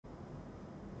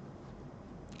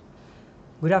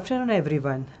Good afternoon,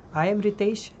 everyone. I am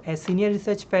Ritesh, a senior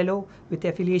research fellow with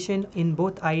affiliation in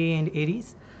both IA and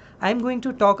ARIES. I am going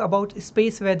to talk about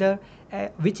space weather,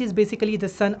 which is basically the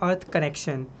Sun-Earth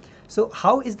connection. So,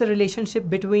 how is the relationship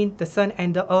between the Sun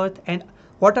and the Earth, and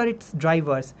what are its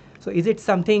drivers? So, is it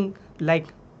something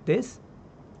like this?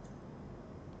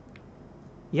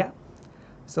 Yeah.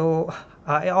 So,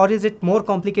 or is it more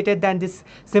complicated than this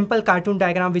simple cartoon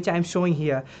diagram which I am showing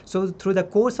here? So, through the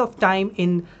course of time,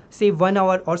 in say 1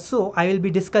 hour or so, I will be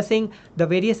discussing the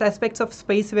various aspects of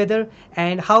space weather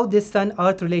and how this Sun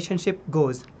Earth relationship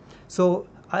goes. So,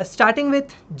 starting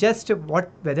with just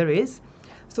what weather is.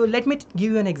 So, let me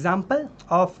give you an example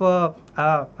of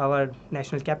our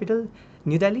national capital,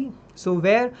 New Delhi. So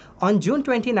where on June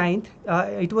 29th,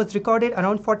 it was recorded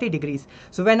around 40 degrees.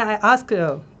 So when I ask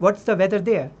what's the weather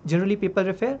there, generally people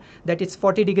refer that it's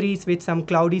 40 degrees with some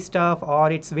cloudy stuff,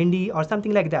 or it's windy or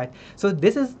something like that. So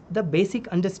this is the basic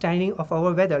understanding of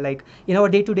our weather. Like in our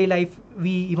day-to-day life,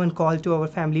 we even call to our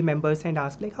family members and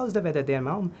ask like, how's the weather there,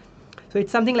 mom? So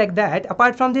it's something like that.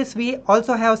 Apart from this, we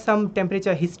also have some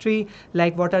temperature history,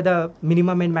 like what are the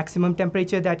minimum and maximum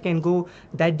temperature that can go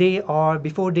that day or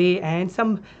before day, and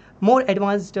some more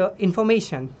advanced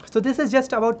information. So this is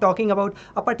just about talking about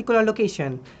a particular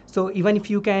location. So even if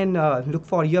you can look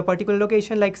for your particular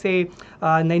location, like say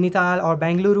Nainital or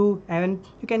Bangalore, and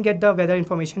you can get the weather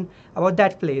information about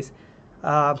that place.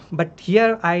 But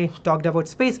here I talked about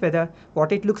space weather,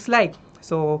 what it looks like.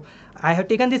 So I have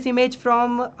taken this image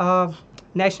from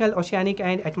National Oceanic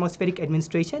and Atmospheric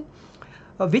Administration,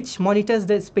 which monitors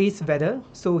the space weather.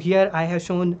 So here I have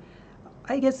shown,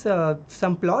 I guess,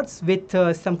 some plots with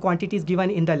some quantities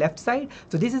given in the left side.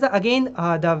 So this is again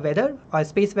the weather,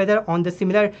 space weather on the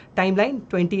similar timeline,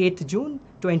 28th June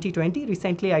 2020,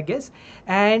 recently I guess.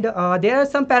 And there are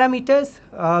some parameters,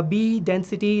 B,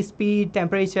 density, speed,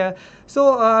 temperature.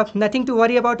 So nothing to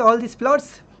worry about all these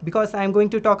plots, because I am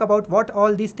going to talk about what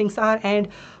all these things are and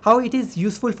how it is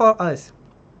useful for us.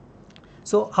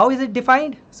 So how is it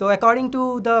defined? So according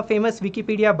to the famous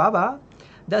Wikipedia Baba,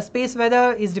 the space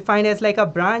weather is defined as like a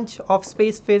branch of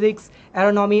space physics,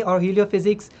 astronomy or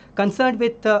heliophysics concerned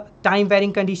with the time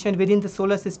varying condition within the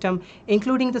solar system,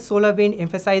 including the solar wind,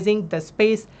 emphasizing the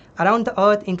space around the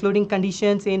earth, including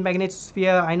conditions in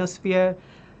magnetosphere, ionosphere,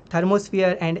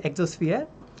 thermosphere and exosphere.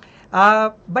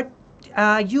 But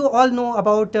you all know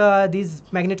about these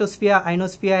magnetosphere,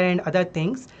 ionosphere and other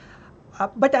things.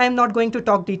 But I am not going to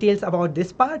talk details about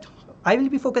this part. I will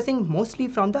be focusing mostly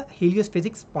from the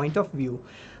heliophysics point of view,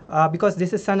 because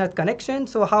this is Sun-Earth connection.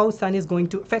 So how Sun is going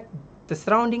to affect the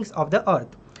surroundings of the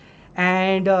Earth.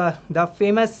 And the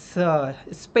famous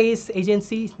space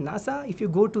agency NASA, if you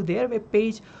go to their web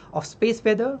page of space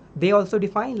weather, they also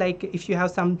define like if you have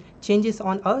some changes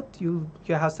on Earth, you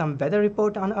have some weather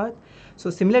report on Earth. So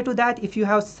similar to that, if you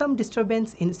have some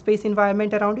disturbance in space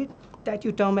environment around it, that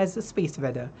you term as the space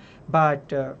weather.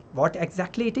 But what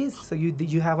exactly it is, so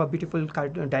you have a beautiful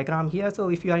diagram here. So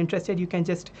if you are interested, you can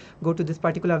just go to this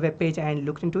particular web page and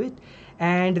look into it.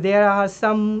 And there are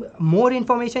some more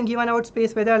information given about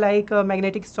space weather, like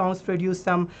magnetic storms produce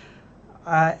some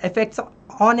effects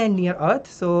on and near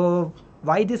Earth. So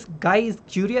why this guy is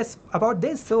curious about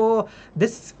this? So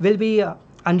this will be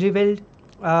unrevealed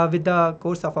with the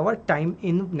course of our time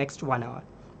in next 1 hour.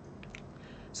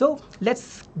 So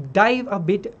let's dive a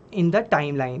bit in the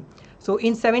timeline. So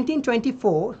in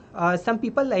 1724, some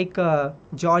people like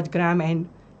George Graham and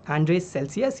Andres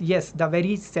Celsius, yes, the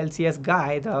very Celsius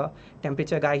guy, the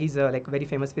temperature guy, he's a like very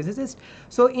famous physicist.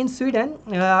 So in Sweden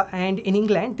and in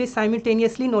England, they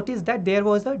simultaneously noticed that there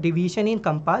was a deviation in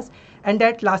compass, and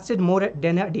that lasted more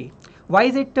than a day. Why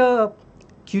is it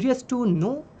curious to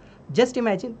know? Just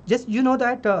imagine, just you know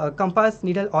that compass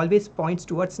needle always points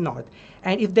towards north,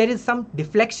 and if there is some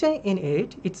deflection in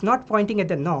it, it's not pointing at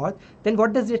the north, then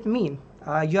what does it mean?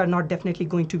 You are not definitely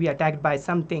going to be attacked by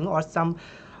something or some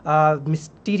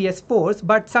mysterious force,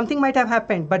 but something might have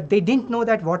happened, but they didn't know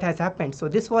that what has happened. So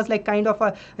this was like kind of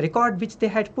a record which they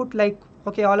had put, like,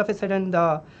 okay, all of a sudden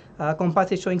the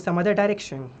compass is showing some other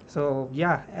direction. So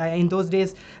yeah, in those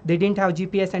days they didn't have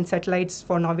GPS and satellites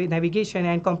for navigation,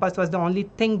 and compass was the only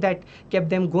thing that kept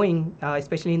them going,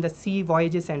 especially in the sea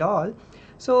voyages and all.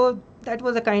 So that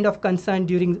was a kind of concern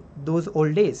during those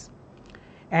old days.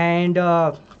 And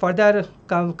further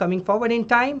coming forward in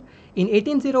time, in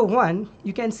 1801,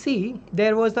 you can see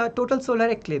there was a total solar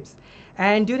eclipse.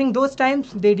 And during those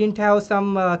times, they didn't have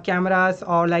some cameras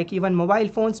or like even mobile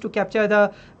phones to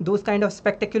capture those kind of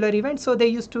spectacular events. So they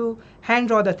used to hand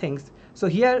draw the things. So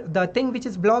here, the thing which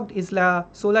is blocked is the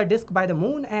solar disk by the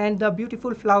moon, and the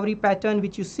beautiful flowery pattern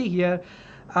which you see here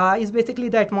is basically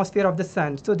the atmosphere of the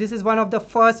sun. So this is one of the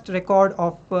first record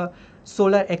of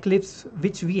solar eclipse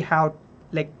which we have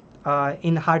like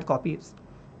in hard copies.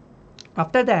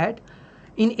 After that,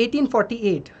 in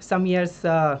 1848, some years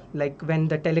like when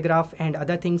the telegraph and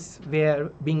other things were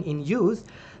being in use,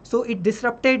 so it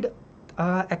disrupted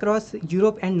across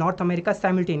Europe and North America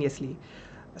simultaneously.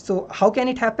 So how can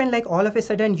it happen like all of a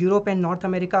sudden Europe and North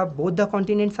America, both the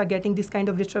continents are getting this kind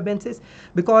of disturbances?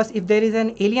 Because if there is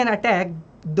an alien attack,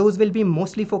 those will be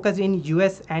mostly focused in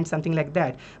US and something like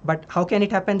that. But how can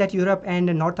it happen that Europe and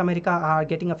North America are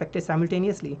getting affected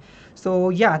simultaneously? So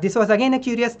yeah, this was again a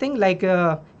curious thing, like in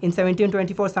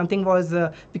 1724 something was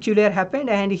peculiar happened,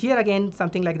 and here again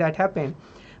something like that happened.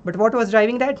 But what was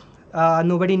driving that?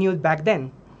 Nobody knew back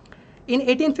then. In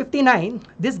 1859,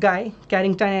 this guy,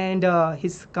 Carrington, and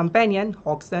his companion,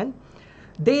 Hodgson,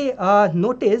 they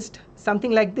noticed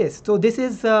something like this. So this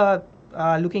is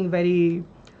looking very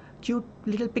cute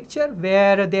little picture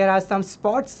where there are some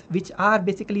spots which are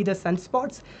basically the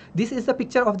sunspots. This is the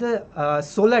picture of the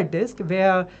solar disk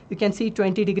where you can see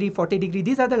 20 degree, 40 degree.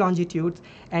 These are the longitudes,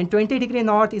 and 20 degree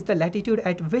north is the latitude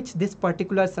at which this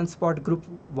particular sunspot group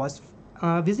was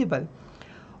visible.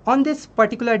 On this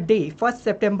particular day, 1st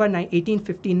September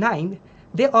 1859,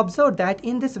 they observed that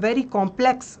in this very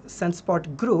complex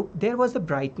sunspot group, there was a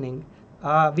brightening,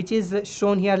 which is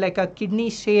shown here like a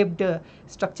kidney-shaped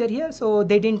structure here. So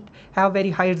they didn't have very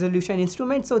high resolution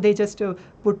instrument, so they just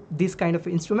put this kind of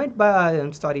instrument,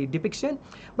 depiction.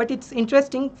 But it's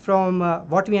interesting from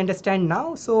what we understand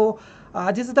now. So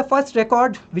this is the first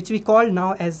record which we call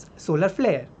now as solar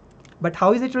flare. But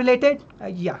how is it related?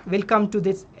 Yeah, we'll come to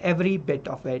this every bit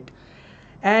of it.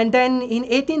 And then in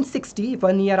 1860,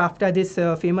 1 year after this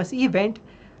famous event,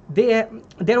 there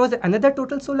was another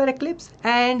total solar eclipse.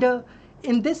 And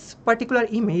in this particular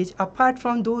image, apart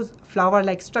from those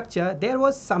flower-like structure, there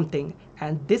was something.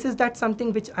 And this is that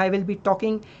something which I will be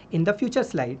talking in the future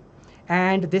slide.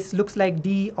 And this looks like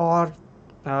D or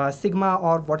sigma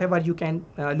or whatever you can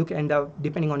look and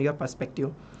depending on your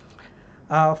perspective.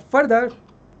 Further,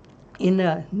 in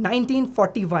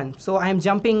 1941, so I am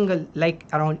jumping like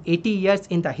around 80 years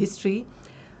in the history,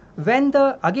 when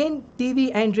the again TV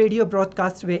and radio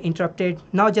broadcasts were interrupted,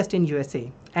 now just in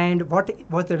USA. And what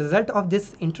was the result of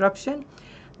this interruption?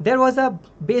 There was a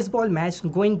baseball match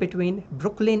going between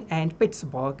Brooklyn and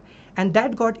Pittsburgh, and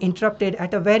that got interrupted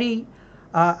at a very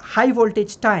high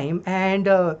voltage time. And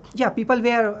yeah, people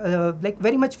were like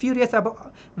very much furious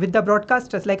about with the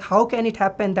broadcasters, like how can it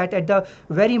happen that at the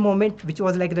very moment which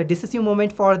was like the decisive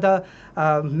moment for the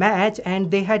match,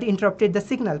 and they had interrupted the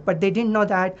signal, but they didn't know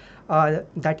that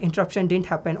that interruption didn't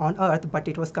happen on Earth, but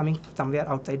it was coming somewhere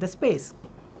outside the space.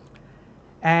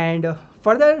 And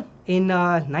further, in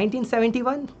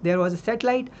 1971, there was a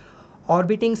satellite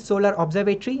orbiting solar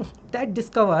observatory that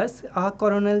discovers a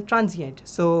coronal transient.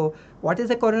 So what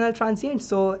is a coronal transient?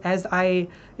 So as I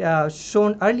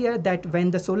shown earlier, that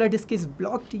when the solar disk is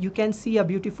blocked, you can see a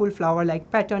beautiful flower-like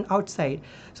pattern outside.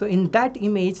 So in that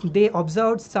image, they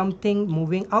observed something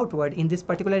moving outward. In this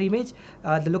particular image,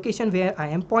 the location where I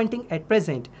am pointing at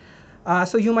present.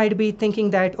 So you might be thinking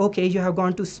that, okay, you have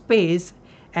gone to space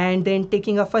and then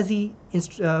taking a fuzzy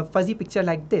picture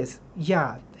like this.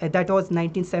 Yeah, that was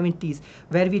 1970s,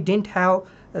 where we didn't have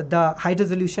the high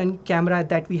resolution camera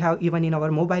that we have even in our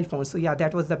mobile phones. So yeah,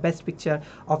 that was the best picture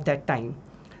of that time.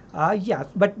 Yeah,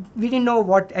 but we didn't know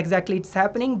what exactly it's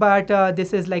happening, but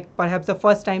this is like perhaps the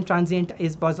first time transient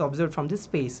was observed from this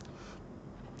space.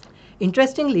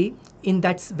 Interestingly, in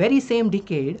that very same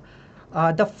decade,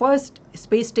 the first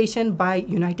space station by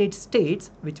United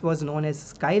States, which was known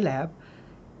as Skylab,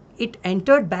 it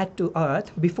entered back to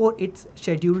Earth before its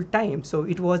scheduled time. So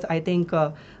it was, I think,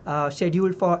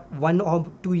 scheduled for 1 or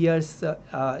 2 years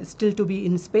still to be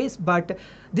in space. But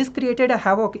this created a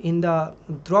havoc in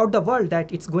throughout the world,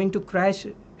 that it's going to crash,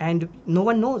 and no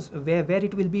one knows where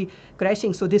it will be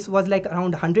crashing. So this was like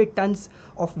around 100 tons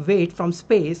of weight from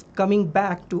space coming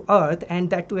back to Earth, and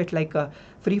that too at like a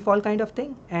free fall kind of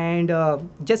thing. And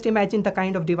just imagine the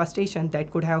kind of devastation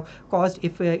that could have caused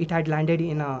if it had landed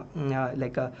in a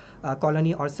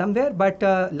colony or somewhere. But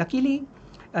luckily,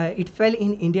 it fell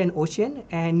in Indian Ocean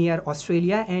and near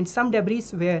Australia, and some debris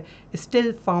were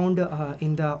still found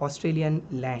in the Australian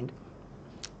land.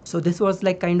 So this was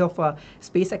like kind of a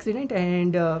space accident,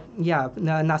 and yeah,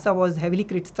 NASA was heavily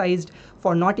criticized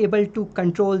for not able to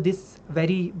control this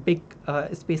very big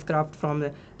spacecraft from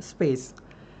space.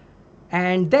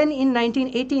 And then in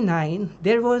 1989,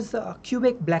 there was a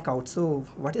Quebec blackout. So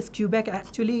what is Quebec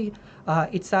actually?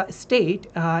 It's a state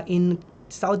in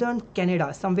southern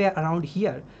Canada, somewhere around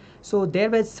here, So there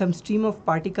was some stream of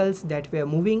particles that were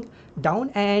moving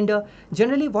down, and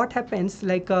generally what happens,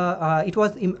 like it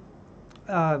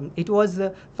was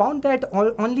found that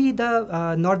only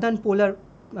the northern polar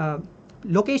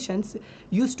locations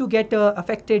used to get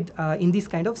affected in these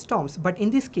kind of storms. But in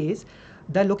this case,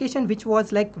 the location which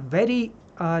was like very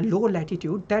low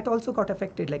latitude, that also got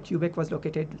affected. Like Quebec was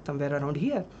located somewhere around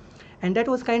here, and that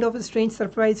was kind of a strange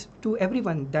surprise to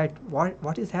everyone, that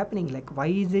what is happening, like why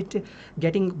is it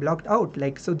getting blocked out.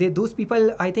 Like, so those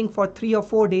people, I think for 3 or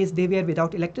 4 days they were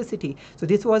without electricity. So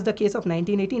this was the case of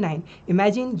 1989.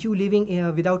 Imagine you living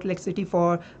without electricity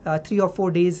for 3 or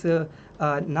 4 days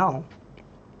now.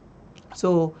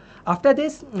 So after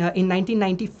this, in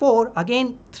 1994,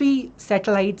 again 3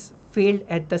 satellites failed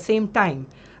at the same time.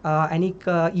 Anik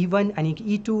E1, Anik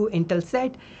E2,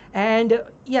 Intelsat, and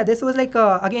yeah, this was like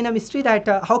again a mystery, that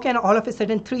how can all of a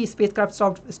sudden 3 spacecraft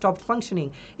stopped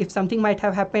functioning. If something might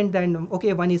have happened, then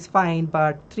okay, one is fine,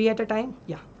 but 3 at a time,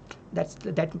 yeah,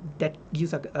 that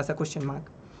gives us a question mark.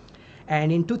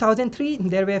 And in 2003,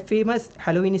 there were famous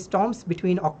Halloween storms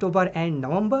between October and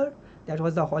November. That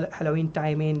was the whole Halloween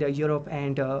time in Europe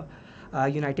and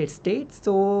United States.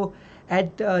 So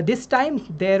at this time,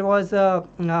 there was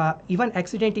even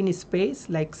accident in space,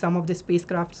 like some of the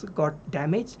spacecrafts got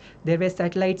damaged. There were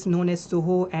satellites known as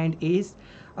SOHO and ACE.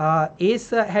 ACE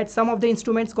had some of the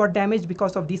instruments got damaged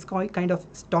because of these kind of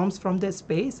storms from the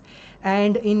space.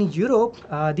 And in Europe,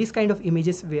 these kind of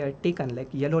images were taken, like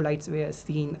yellow lights were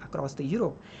seen across the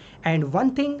Europe. And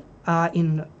one thing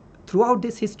throughout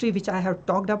this history which I have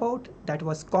talked about that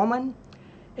was common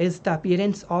is the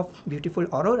appearance of beautiful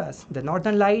auroras, the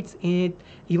northern lights,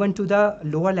 even to the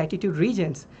lower latitude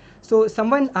regions. So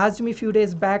someone asked me a few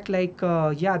days back, like,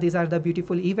 yeah, these are the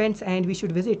beautiful events and we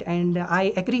should visit. And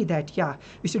I agree that, yeah,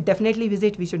 we should definitely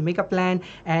visit. We should make a plan.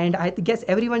 And I guess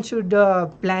everyone should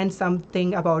plan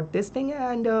something about this thing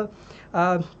and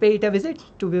pay it a visit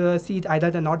to see either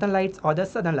the northern lights or the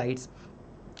southern lights.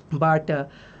 But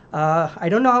I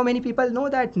don't know how many people know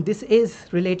that this is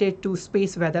related to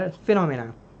space weather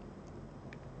phenomena.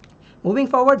 Moving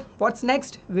forward, what's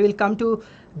next? We will come to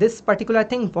this particular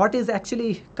thing, what is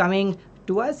actually coming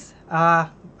to us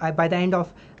by the end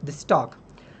of this talk.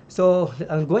 So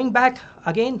going back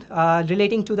again,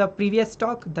 relating to the previous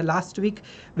talk, the last week,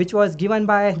 which was given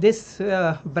by this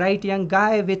bright young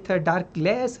guy with dark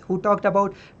glares, who talked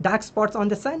about dark spots on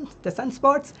the sun, the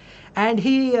sunspots. And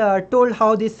he told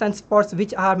how these sunspots,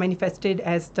 which are manifested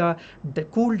as the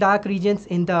cool dark regions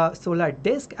in the solar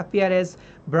disk, appear as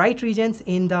bright regions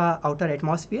in the outer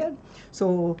atmosphere.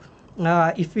 So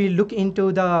if we look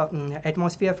into the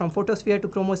atmosphere from photosphere to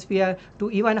chromosphere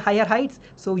to even higher heights,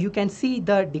 so you can see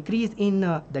the decrease in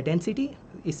the density,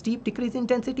 a steep decrease in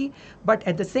density, but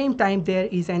at the same time there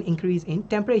is an increase in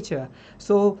temperature.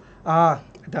 So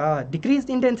the decrease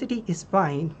in density is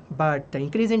fine, but the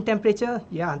increase in temperature,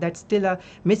 yeah, that's still a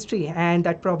mystery, and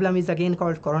that problem is again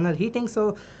called coronal heating.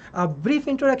 So a brief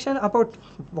introduction about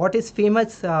what is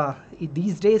famous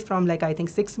these days from, like, I think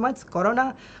 6 months,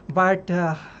 corona. But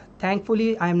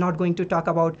thankfully, I am not going to talk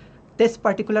about this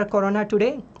particular corona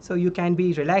today, so you can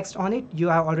be relaxed on it. You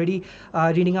are already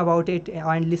reading about it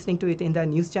and listening to it in the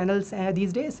news channels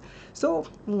these days. So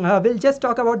we'll just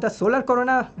talk about the solar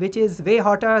corona, which is way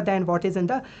hotter than what is in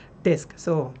the disk.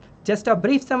 So just a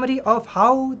brief summary of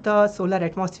how the solar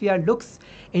atmosphere looks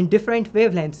in different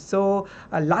wavelengths. So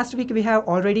last week we have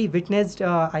already witnessed,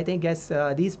 I think, this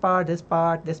part,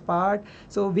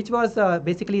 so which was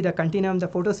basically the continuum, the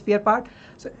photosphere part.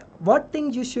 So what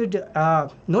thing you should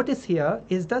notice here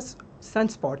is the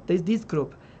sunspot, this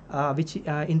group, which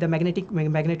in the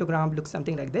magnetogram looks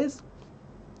something like this.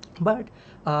 But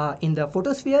in the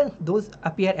photosphere, those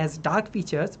appear as dark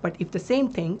features. But if the same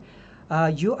thing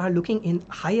you are looking in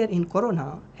higher in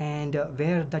corona, and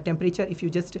where the temperature, if you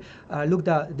just look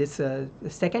this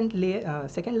second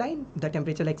line, the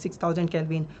temperature like 6,000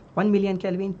 Kelvin, 1 million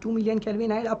Kelvin, 2 million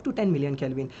Kelvin, and up to 10 million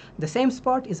Kelvin, the same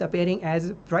spot is appearing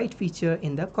as bright feature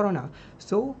in the corona.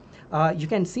 So you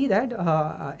can see that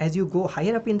as you go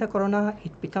higher up in the corona,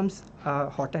 it becomes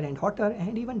hotter and hotter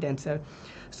and even denser.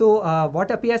 So what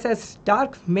appears as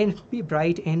dark may be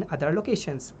bright in other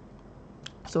locations.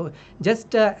 So just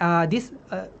this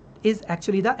is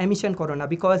actually the emission corona,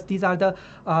 because these are the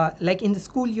like in the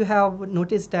school you have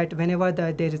noticed that whenever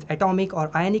there is atomic or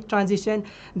ionic transition,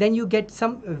 then you get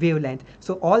some wavelength.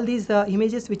 So all these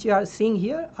images which you are seeing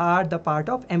here are the part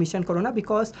of emission corona,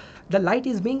 because the light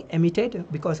is being emitted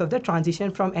because of the transition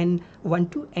from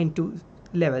N1 to N2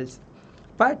 levels.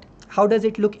 But how does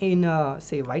it look in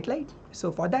say white light?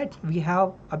 So for that we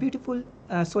have a beautiful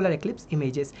solar eclipse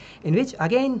images, in which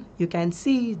again you can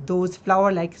see those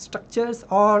flower-like structures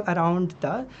all around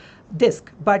the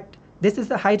disk. But this is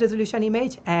the high resolution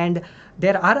image, and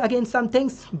there are again some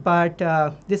things, but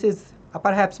this is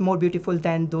perhaps more beautiful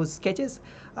than those sketches.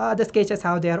 The sketches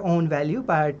have their own value,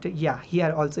 but yeah,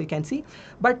 here also you can see.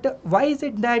 But why is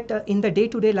it that in the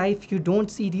day-to-day life you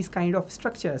don't see these kind of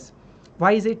structures?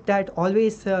 Why is it that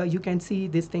always you can see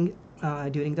this thing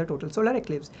during the total solar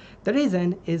eclipse? The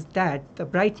reason is that the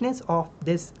brightness of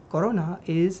this corona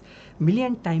is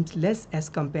million times less as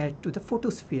compared to the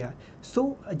photosphere.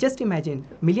 So just imagine,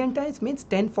 million times means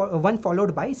 1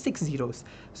 followed by 6 zeros.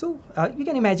 So you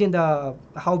can imagine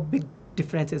how big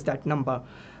difference is that number.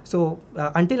 So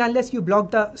until unless you block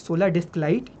the solar disk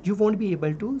light, you won't be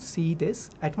able to see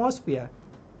this atmosphere.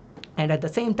 And at the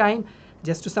same time,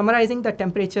 just to summarizing the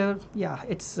temperature, yeah,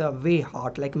 it's way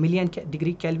hot, like million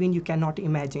degree Kelvin. You cannot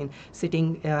imagine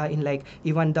sitting in, like,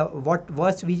 even the what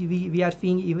worst we are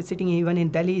seeing, even sitting even in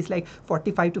Delhi is like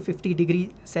 45 to 50 degree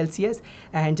Celsius,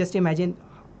 and just imagine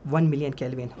 1 million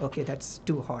Kelvin. Okay, that's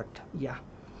too hot. Yeah.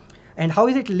 And how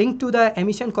is it linked to the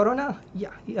emission corona?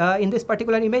 Yeah, in this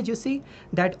particular image, you see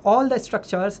that all the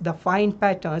structures, the fine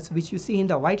patterns which you see in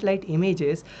the white light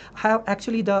images, have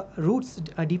actually the roots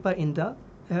deeper in the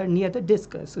near the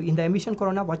disk. So in the emission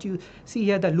corona, what you see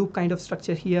here, the loop kind of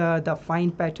structure here, the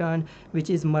fine pattern which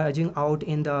is merging out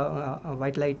in the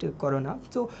white light corona.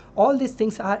 So all these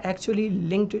things are actually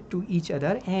linked to each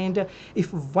other, and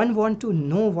if one want to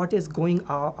know what is going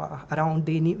around,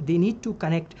 they need to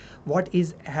connect what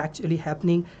is actually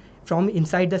happening from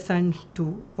inside the sun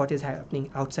to what is happening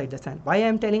outside the sun. Why I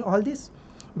am telling all this?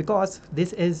 Because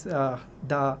this is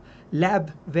the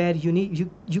lab where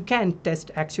you can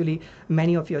test actually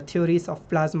many of your theories of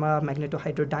plasma,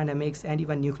 magnetohydrodynamics, and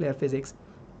even nuclear physics.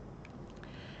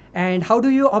 And how do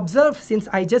you observe? Since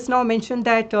I just now mentioned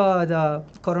that the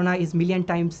corona is million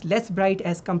times less bright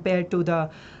as compared to the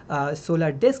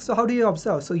solar disk, so how do you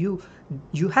observe? So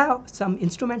you have some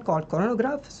instrument called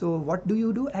coronagraph. So what do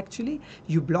you do actually?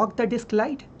 You block the disk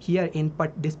light. Here in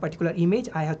this particular image,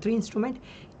 I have 3 instruments: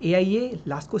 AIA,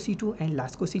 LASCO C2, and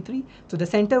LASCO C3. So the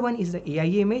center one is the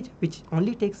AIA image, which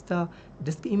only takes the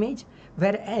disk image,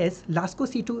 whereas LASCO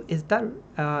C2 is the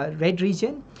red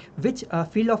region, which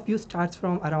field of view starts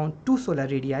from around 2 solar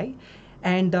radii,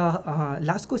 and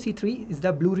LASCO C3 is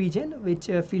the blue region, which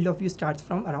field of view starts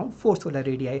from around 4 solar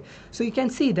radii. So you can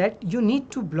see that you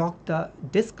need to block the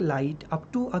disk light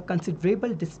up to a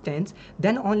considerable distance,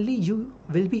 then only you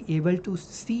will be able to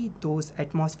see those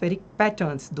atmospheric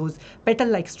patterns, those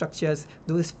petal-like structures,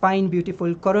 those fine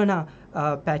beautiful corona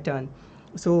pattern.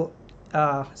 So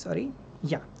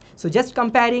so just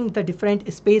comparing the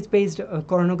different space-based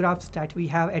coronagraphs that we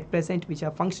have at present, which are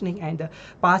functioning, and the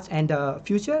past and the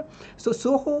future. So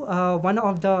SOHO, one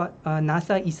of the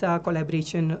NASA ESA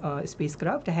collaboration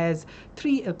spacecraft, has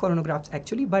 3 coronagraphs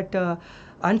actually, but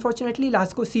unfortunately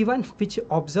LASCO C1, which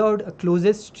observed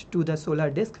closest to the solar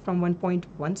disk from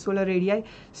 1.1 solar radii,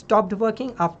 stopped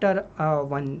working after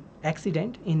one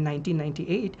accident in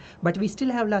 1998, but we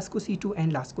still have LASCO C2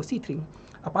 and LASCO C3.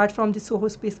 Apart from the SOHO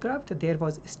spacecraft, there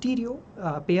was stereo,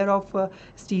 pair of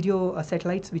stereo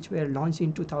satellites which were launched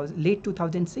in late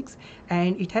 2006,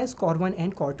 and it has Core 1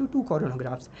 and Core 2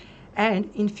 coronagraphs. And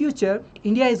in future,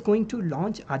 India is going to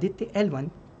launch Aditya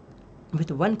L1 with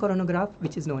 1 coronagraph,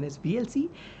 which is known as VLC.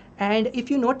 And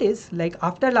if you notice, like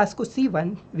after LASCO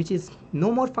C1, which is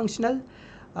no more functional,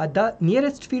 the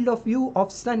nearest field of view of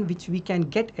sun which we can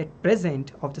get at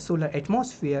present of the solar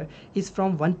atmosphere is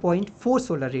from 1.4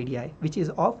 solar radii, which is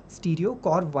of stereo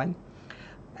Core 1.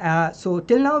 So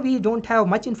till now we don't have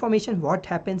much information what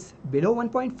happens below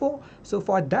 1.4. So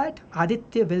for that,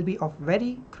 Aditya will be of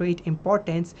very great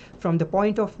importance from the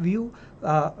point of view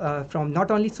from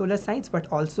not only solar science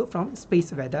but also from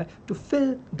space weather, to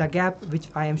fill the gap which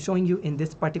I am showing you in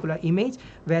this particular image,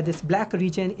 where this black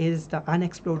region is the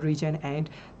unexplored region, and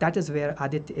that is where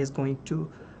Aditya is going to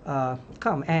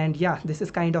come. And yeah, this is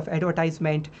kind of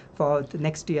advertisement for the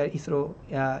next year ISRO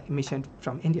mission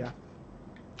from India.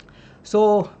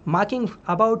 So marking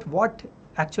about what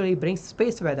actually brings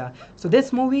space weather. So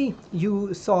this movie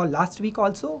you saw last week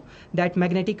also, that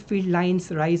magnetic field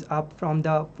lines rise up from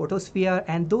the photosphere,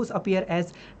 and those appear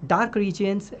as dark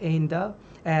regions in the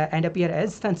and appear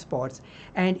as sunspots.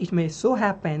 And it may so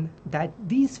happen that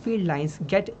these field lines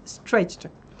get stretched.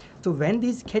 So when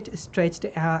these get stretched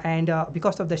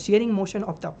because of the shearing motion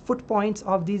of the foot points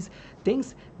of these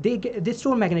things, they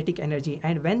store magnetic energy,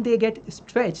 and when they get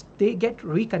stretched, they get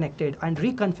reconnected and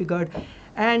reconfigured,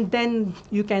 And then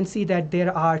you can see that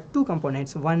there are two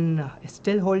components. One is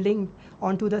still holding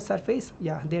onto the surface.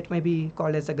 Yeah, that may be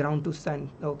called as the ground to sun.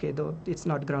 Okay, though it's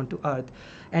not ground to earth.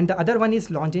 And the other one is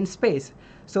launched in space.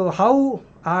 So how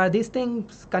are these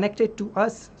things connected to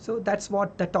us? So that's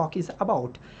what the talk is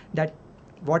about. That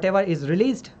whatever is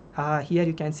released, here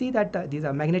you can see that these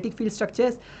are magnetic field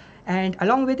structures, and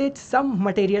along with it some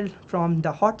material from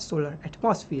the hot solar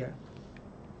atmosphere.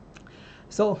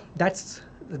 So that's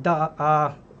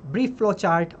the brief flow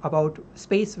chart about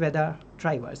space weather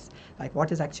drivers, like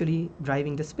what is actually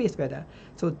driving the space weather.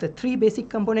 So the three basic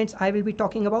components I will be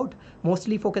talking about,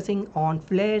 mostly focusing on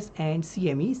flares and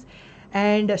CMEs.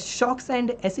 And shocks and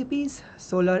SEPs,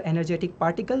 solar energetic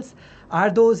particles, are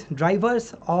those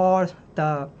drivers or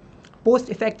the post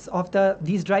effects of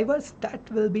these drivers? That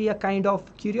will be a kind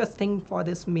of curious thing for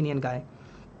this minion guy.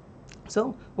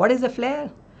 So what is a flare?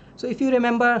 So if you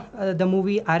remember the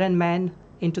movie Iron Man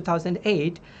in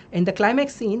 2008, in the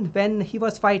climax scene when he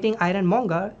was fighting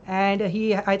Ironmonger, and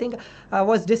he, I think,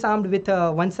 was disarmed with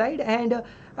one side, and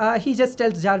he just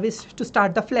tells Jarvis to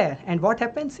start the flare. And what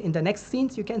happens in the next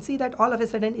scenes? You can see that all of a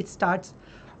sudden it starts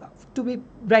to be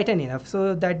brighten enough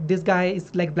so that this guy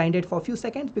is like blinded for a few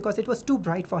seconds because it was too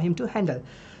bright for him to handle.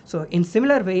 So in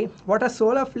similar way, what are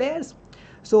solar flares?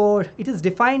 So it is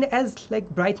defined as like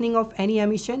brightening of any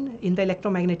emission in the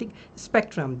electromagnetic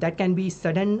spectrum that can be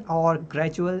sudden or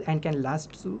gradual and can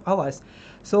last 2 hours.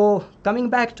 So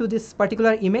coming back to this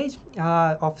particular image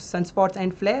of sunspots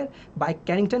and flare by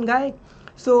Carrington guy.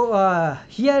 So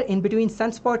here in between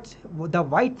sunspots, the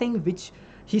white thing which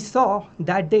he saw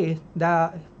that day,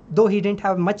 though he didn't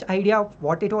have much idea of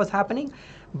what it was happening,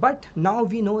 but now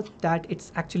we know that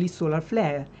it's actually solar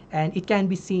flare and it can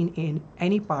be seen in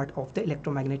any part of the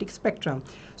electromagnetic spectrum.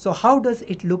 So how does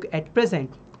it look at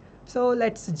present? So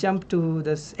let's jump to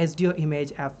this SDO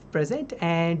image at present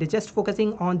and just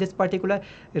focusing on this particular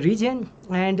region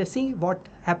and see what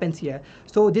happens here.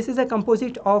 So this is a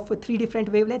composite of three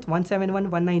different wavelengths, 171,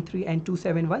 193 and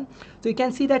 271. So you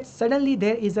can see that suddenly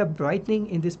there is a brightening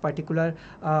in this particular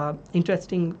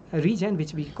interesting region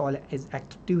which we call as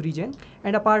active region,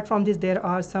 and apart from this there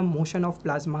are some motion of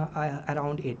plasma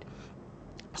around it.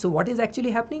 So what is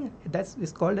actually happening? That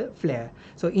is called a flare.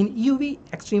 So in UV,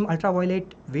 extreme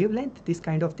ultraviolet wavelength, this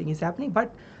kind of thing is happening.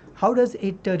 But how does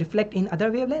it reflect in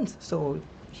other wavelengths? So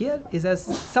here is a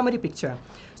summary picture.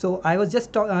 So I was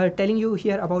just telling you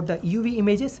here about the UV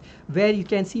images where you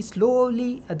can see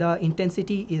slowly the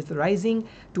intensity is rising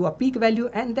to a peak value,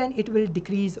 and then it will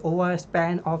decrease over a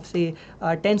span of say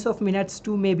tens of minutes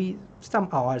to maybe some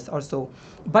hours or so.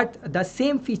 But the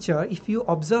same feature, if you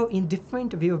observe in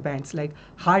different wave bands like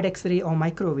hard X-ray or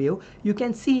microwave, you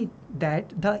can see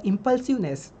that the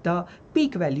impulsiveness, the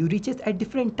peak value reaches at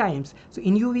different times. So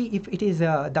in UV, if it is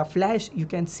the flash, you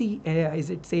can see is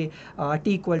it say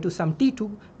T equal to some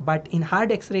T2, but in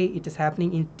hard X-ray it is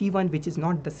happening in T1, which is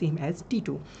not the same as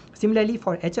T2. Similarly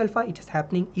for H alpha, it is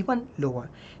happening even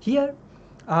lower. Here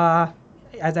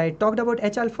as I talked about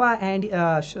H alpha and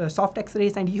soft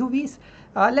X-rays and UVs,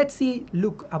 let's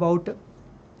look about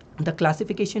the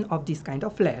classification of these kind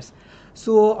of flares.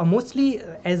 So mostly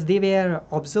as they were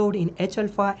observed in H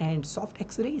alpha and soft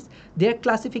X-rays, their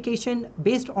classification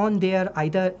based on their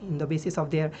either in the basis of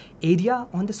their area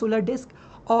on the solar disk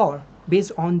or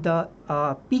based on the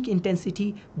peak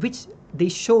intensity which they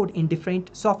showed in different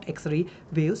soft X-ray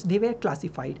waves, they were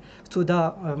classified. So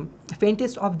the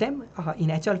faintest of them in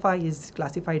H alpha is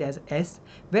classified as S,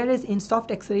 whereas in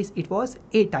soft X-rays it was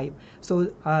A type.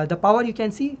 So the power you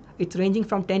can see, it's ranging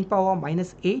from 10 power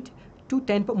minus 8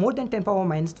 to more than 10 power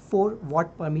minus 4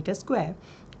 watt per meter square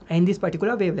in this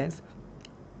particular wavelength.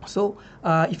 So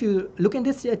if you look in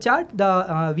this chart,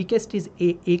 the weakest is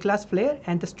A class flare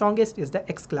and the strongest is the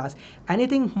X class.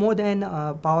 Anything more than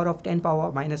power of 10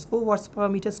 power minus 4 watts per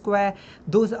meter square,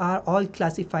 those are all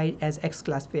classified as X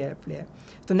class flare.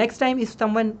 So next time if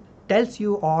someone tells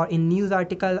you, or in news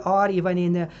article or even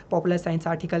in a popular science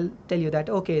article tell you that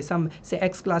okay, some say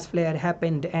X class flare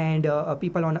happened and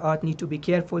people on earth need to be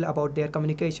careful about their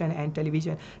communication and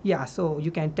television, yeah, so you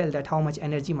can tell that how much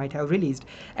energy might have released.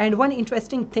 And one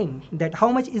interesting thing, that how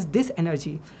much is this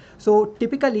energy? So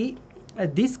typically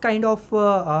this kind of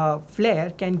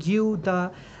flare can give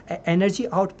the energy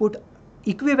output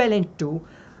equivalent to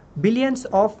billions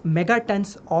of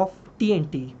megatons of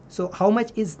TNT. So how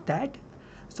much is that?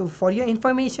 So for your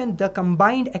information, the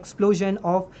combined explosion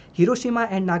of Hiroshima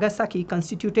and Nagasaki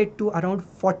constituted to around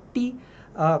 40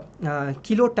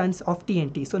 kilotons of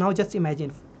TNT. So now just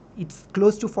imagine, it's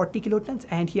close to 40 kilotons,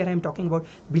 and here I'm talking about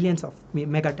billions of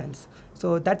megatons.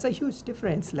 So that's a huge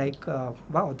difference. Like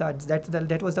wow,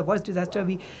 that was the worst disaster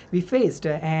we faced,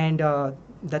 and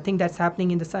the thing that's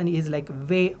happening in the sun is like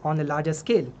way on a larger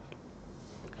scale.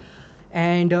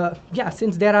 And yeah,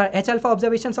 since there are H alpha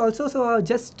observations also, so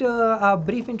just a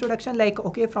brief introduction. Like,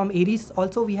 okay, from ARIES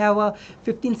also we have a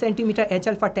 15 centimeter H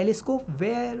alpha telescope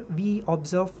where we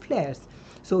observe flares.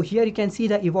 So here you can see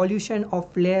the evolution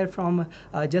of flare from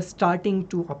just starting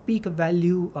to a peak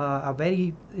value, a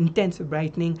very intense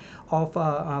brightening of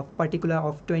particular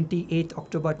of 28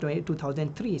 October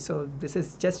 2003. So this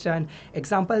is just an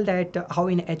example that how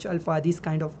in H alpha these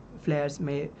kind of flares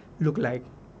may look like.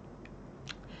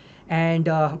 And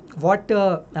what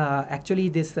actually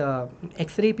this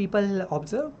X-ray people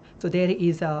observe. So there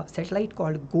is a satellite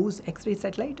called GOES X-ray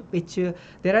satellite, which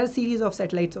there are a series of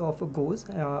satellites of GOES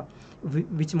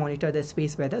which monitor the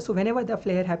space weather. So whenever the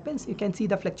flare happens, you can see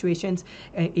the fluctuations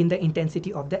in the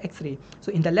intensity of the X-ray.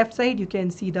 So in the left side, you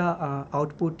can see the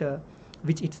output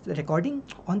which it's recording.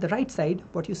 On the right side,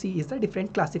 what you see is the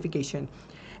different classification.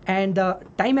 And the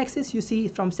time axis you see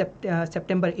from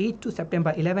September 8 to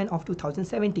September 11 of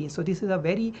 2017. So this is a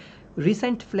very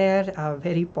recent flare, a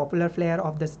very popular flare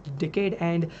of this decade,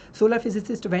 and solar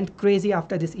physicists went crazy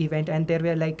after this event, and there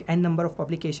were like n number of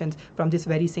publications from this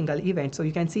very single event. So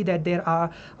you can see that there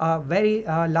are a very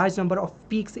large number of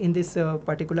peaks in this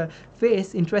particular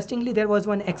phase. Interestingly, there was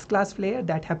one X-class flare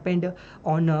that happened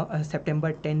on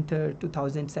September 10th,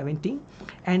 2017,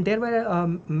 and there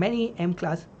were many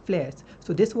M-class flares.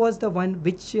 So this was the one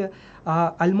which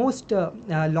almost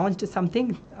launched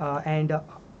something, and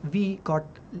we got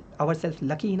ourselves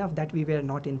lucky enough that we were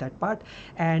not in that part,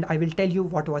 and I will tell you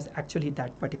what was actually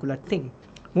that particular thing.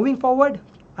 Moving forward,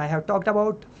 I have talked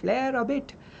about flare a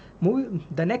bit.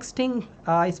 The next thing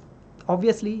is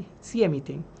obviously CME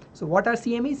thing. So what are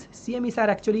CMEs? CMEs are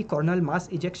actually coronal mass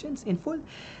ejections in full,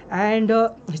 and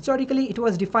historically it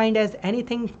was defined as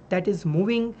anything that is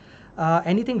moving,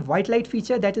 anything white light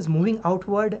feature that is moving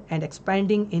outward and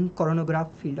expanding in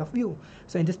coronagraph field of view.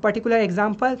 So in this particular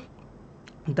example,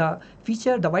 the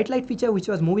white light feature which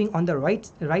was moving on the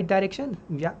right direction,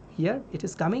 yeah, here it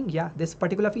is coming, yeah, this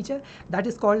particular feature, that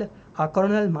is called a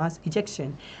coronal mass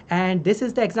ejection. And this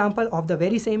is the example of the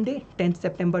very same day, 10th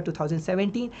September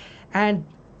 2017, and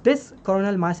this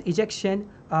coronal mass ejection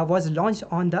was launched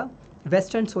on the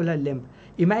western solar limb.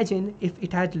 Imagine if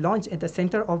it had launched at the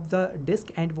center of the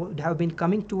disk and would have been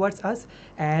coming towards us,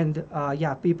 and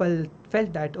yeah, people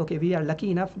felt that okay, we are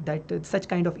lucky enough that such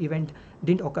kind of event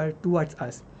didn't occur towards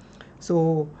us.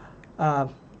 So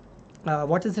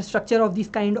what is the structure of these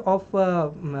kind of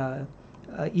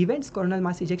events, coronal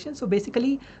mass ejection? So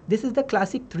basically this is the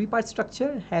classic three-part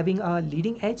structure having a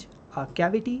leading edge, a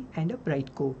cavity, and a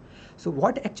bright core. So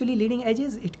what actually leading edge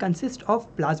is? It consists of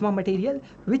plasma material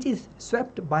which is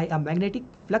swept by a magnetic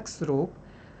flux rope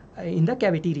in the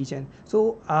cavity region.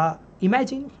 So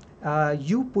imagine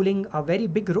you pulling a very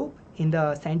big rope in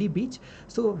the sandy beach.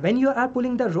 So when you are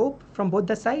pulling the rope from both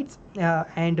the sides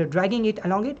and dragging it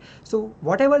along it, so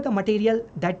whatever the material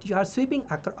that you are sweeping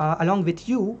along with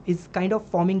you is kind of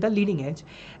forming the leading edge,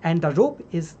 and the rope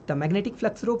is the magnetic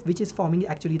flux rope which is forming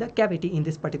actually the cavity in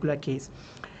this particular case.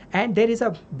 And there is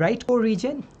a bright core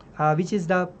region which is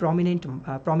the prominence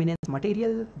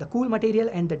material, the cool material,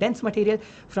 and the dense material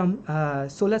from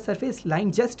solar surface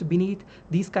lying just beneath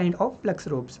these kind of flux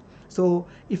ropes. So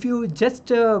if you just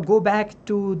go back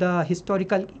to the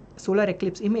historical solar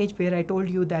eclipse image where I told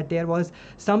you that there was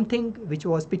something which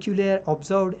was peculiar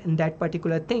observed in that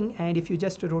particular thing, and if you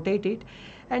just rotate it,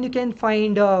 and you can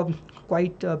find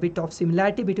quite a bit of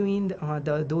similarity between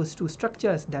those two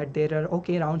structures, that there are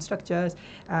okay round structures,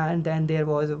 and then there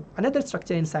was another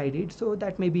structure inside it, so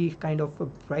that may be kind of a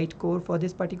bright core for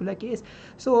this particular case.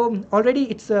 So already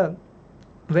it's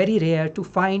very rare to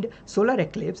find solar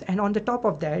eclipse, and on the top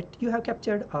of that you have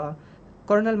captured a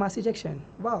coronal mass ejection.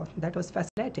 Wow, that was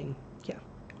fascinating. Yeah.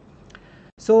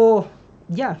 So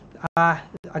yeah,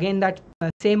 again that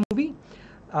same movie,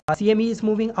 CME is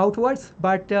moving outwards,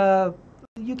 but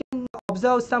you can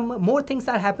observe some more things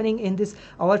are happening in this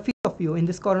our field of view, in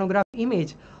this coronagraph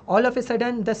image. All of a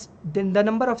sudden the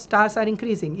number of stars are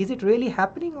increasing. Is it really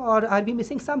happening, or are we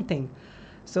missing something?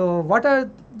 So what are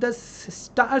the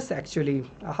stars actually?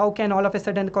 How can all of a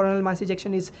sudden coronal mass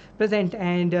ejection is present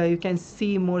and you can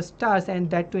see more stars, and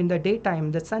that too in the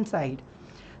daytime, the sun side?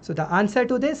 So the answer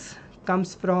to this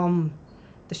comes from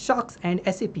the shocks and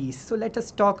SAPs. So let us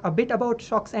talk a bit about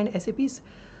shocks and SAPs.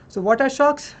 So what are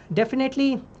shocks?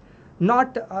 Definitely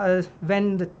not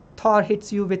when the Thor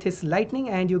hits you with his lightning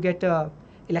and you get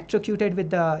electrocuted with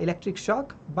the electric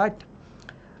shock, but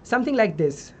something like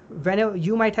this. Whenever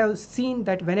you might have seen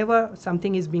that whenever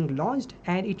something is being launched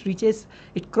and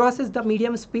it crosses the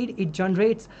medium speed, it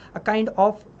generates a kind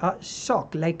of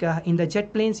shock, like in the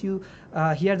jet planes you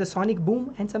hear the sonic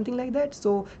boom and something like that.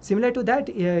 So similar to that,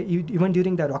 even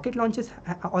during the rocket launches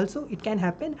also it can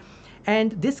happen.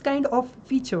 And this kind of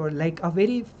feature, like a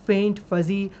very faint,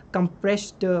 fuzzy,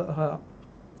 compressed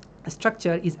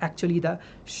structure, is actually the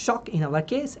shock in our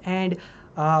case. And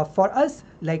for us,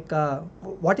 like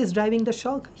what is driving the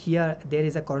shock? Here there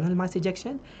is a coronal mass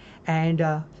ejection, and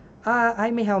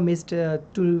I may have missed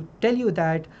to tell you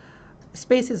that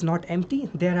space is not empty.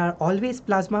 There are always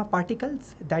plasma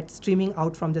particles that streaming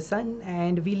out from the sun,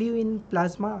 and we live in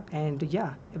plasma. And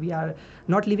yeah, we are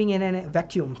not living in a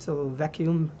vacuum. So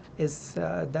vacuum is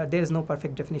there is no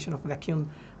perfect definition of vacuum,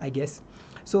 I guess.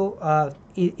 So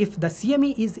if the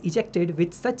CME is ejected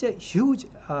with such a huge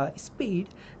speed,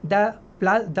 the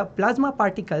plasma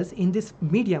particles in this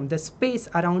medium, the space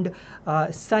around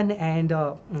sun and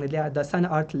the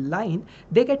sun-earth line,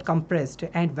 they get compressed,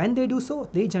 and when they do so,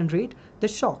 they generate the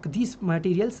shock. These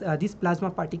materials, these plasma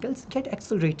particles get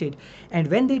accelerated, and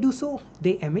when they do so,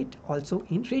 they emit also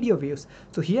in radio waves.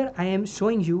 So here I am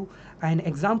showing you an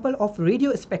example of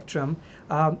radio spectrum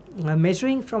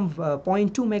measuring from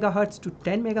 0.2 megahertz to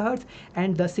 10 megahertz,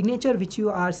 and the signature which you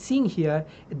are seeing here,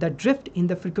 the drift in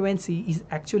the frequency, is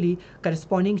actually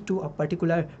corresponding to a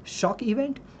particular shock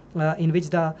event in which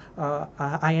the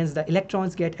ions, the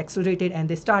electrons, get accelerated and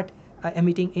they start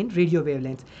emitting in radio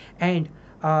wavelengths. And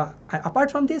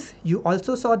apart from this, you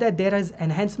also saw that there is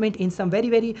enhancement in some very,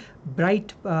 very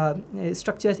bright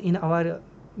structures in our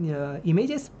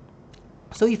images.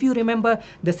 So if you remember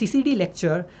the CCD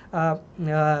lecture,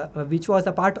 which was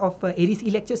a part of ARIES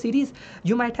lecture series,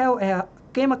 you might have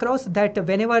came across that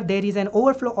whenever there is an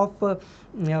overflow of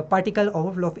particle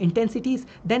overflow of intensities,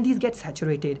 then these get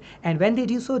saturated, and when they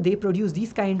do so, they produce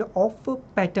these kind of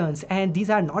patterns. And these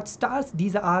are not stars,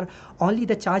 these are only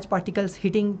the charged particles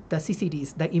hitting the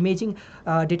CCDs, the imaging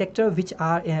detector, which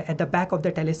are at the back of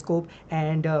the telescope.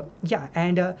 And yeah,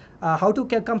 and how to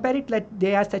compare it, like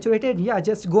they are saturated? Yeah,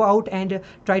 just go out and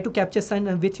try to capture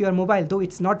sun with your mobile, though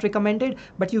it's not recommended,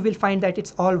 but you will find that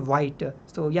it's all white.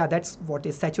 So yeah, that's what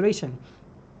is saturation.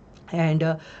 And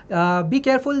be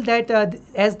careful that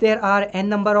as there are n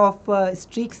number of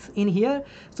streaks in here,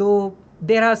 so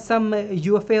there are some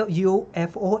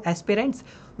UFO aspirants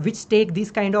which take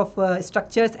these kind of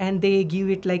structures and they give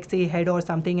it like say head or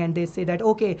something, and they say that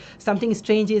okay, something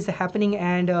strange is happening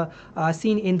and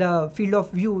seen in the field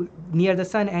of view near the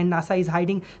sun, and NASA is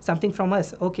hiding something from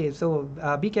us. Okay, so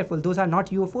be careful, those are not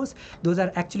UFOs, those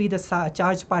are actually the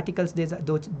charged particles.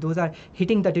 Those are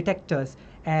hitting the detectors.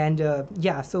 And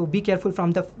yeah, so be careful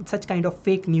from the such kind of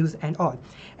fake news and all.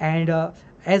 And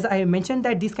as I mentioned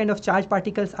that these kind of charged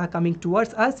particles are coming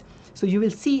towards us, so you will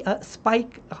see a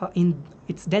spike in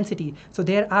its density. So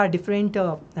there are different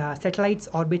satellites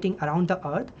orbiting around the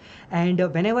Earth, and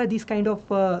whenever these kind of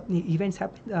events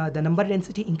happen, the number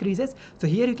density increases. So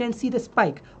here you can see the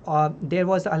spike. There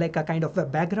was like a kind of a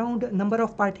background number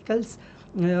of particles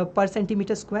per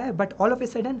centimeter square, but all of a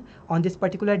sudden on this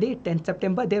particular day, 10th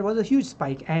September, there was a huge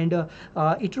spike, and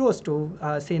it rose to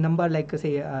say number like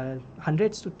say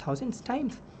hundreds to thousands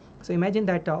times. So imagine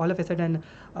that all of a sudden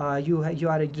you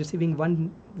are receiving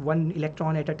one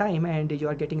electron at a time, and you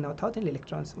are getting now 1,000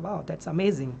 electrons. Wow, that's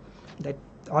amazing, that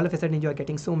all of a sudden you are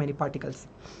getting so many particles.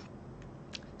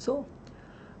 So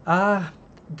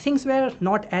things were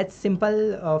not as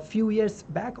simple a few years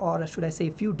back, or should I say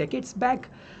few decades back.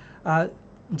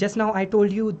 Just now I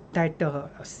told you that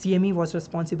CME was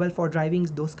responsible for driving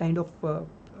those kind of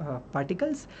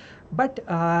particles, but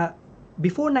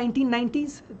before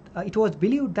 1990s, it was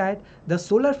believed that the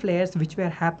solar flares which were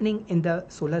happening in the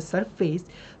solar surface,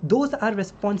 those are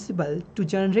responsible to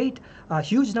generate a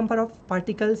huge number of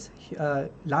particles,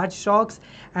 large shocks,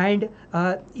 and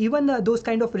even those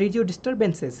kind of radio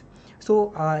disturbances.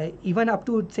 So even up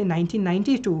to say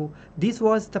 1992, this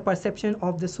was the perception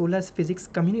of the solar physics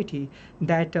community,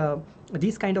 that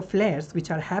these kind of flares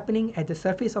which are happening at the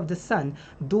surface of the sun,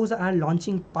 those are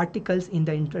launching particles in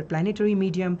the interplanetary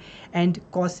medium and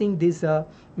causing this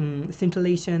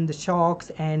scintillation, the shocks,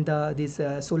 and these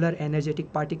solar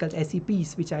energetic particles,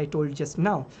 SEPs, which I told just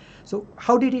now. So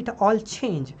how did it all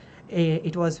change?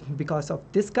 It was because of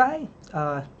this guy,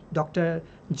 Dr.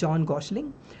 John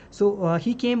Gosling. So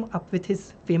he came up with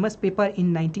his famous paper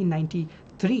in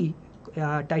 1993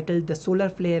 titled The Solar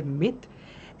Flare Myth,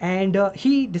 and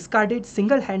he discarded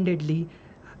single-handedly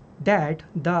that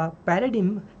the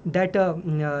paradigm that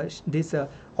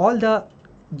all the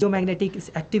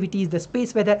geomagnetic activities, the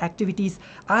space weather activities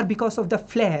are because of the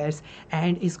flares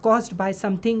and is caused by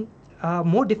something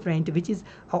more different, which is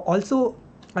also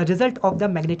a result of the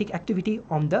magnetic activity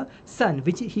on the sun,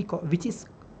 which is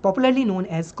popularly known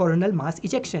as coronal mass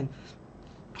ejection.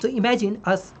 So imagine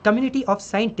a community of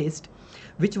scientists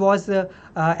which was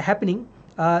happening,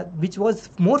 which was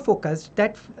more focused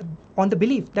that on the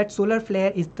belief that solar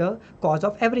flare is the cause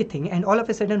of everything, and all of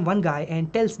a sudden one guy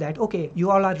and tells that, okay, you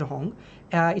all are wrong,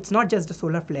 it's not just the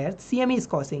solar flare, CME is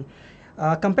causing.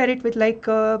 Compare it with like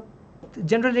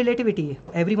general relativity.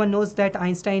 Everyone knows that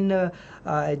Einstein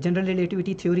general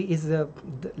relativity theory is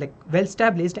like well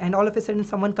established, and all of a sudden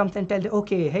someone comes and tells,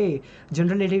 okay, hey,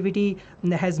 general relativity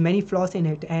has many flaws in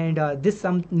it, and this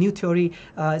some new theory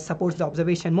supports the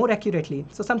observation more accurately.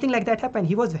 So something like that happened.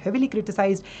 He was heavily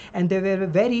criticized, and there were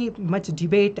very much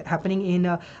debate happening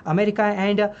in America,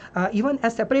 and even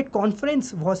a separate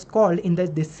conference was called in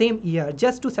the same year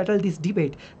just to settle this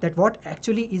debate, that what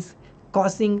actually is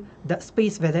causing the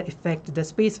space weather effect, the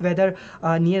space weather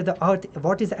near the earth,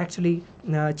 what is actually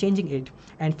changing it.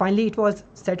 And finally it was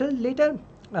settled later.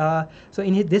 So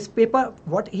in this paper,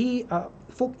 what he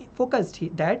focused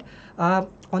that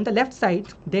on the left side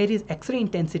there is X-ray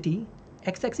intensity,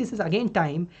 x-axis is again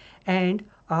time, and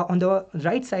on the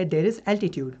right side there is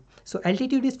altitude. So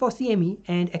altitude is for CME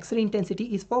and X-ray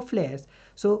intensity is for flares.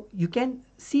 So you can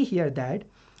see here that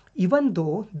even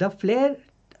though the flare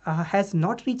has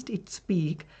not reached its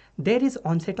peak, there is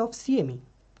onset of CME.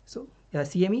 So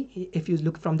CME, if you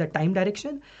look from the time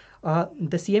direction,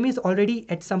 the CME is already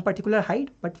at some particular height,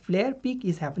 but flare peak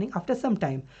is happening after some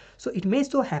time. So it may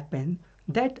so happen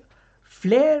that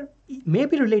flare may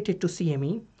be related to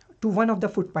CME, to one of the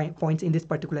foot points in this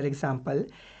particular example,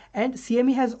 and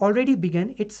CME has already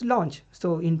begun its launch.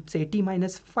 So in say T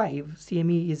minus 5,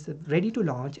 CME is ready to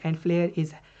launch and flare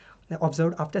is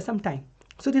observed after some time.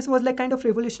 So this was like kind of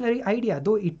revolutionary idea,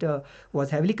 though it was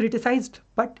heavily criticized,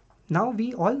 but now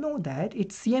we all know that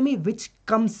it's CME which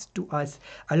comes to us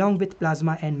along with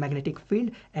plasma and magnetic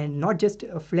field, and not just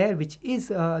a flare, which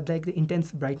is like the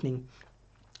intense brightening.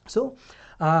 So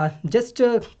just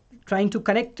trying to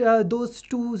connect those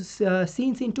two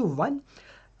scenes into one.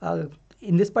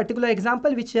 In this particular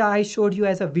example, which I showed you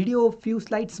as a video a few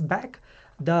slides back,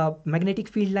 the magnetic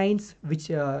field lines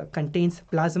which contains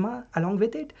plasma along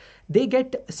with it, they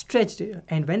get stretched,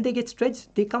 and when they get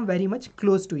stretched they come very much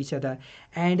close to each other.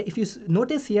 And if you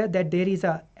notice here that there is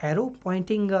a arrow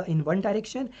pointing in one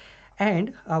direction,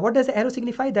 and what does the arrow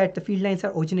signify? That the field lines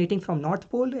are originating from north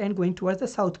pole and going towards the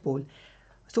south pole.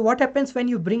 So what happens when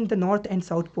you bring the north and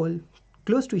south pole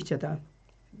close to each other?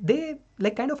 They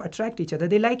like kind of attract each other,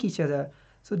 they like each other,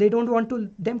 so they don't want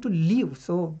them to leave.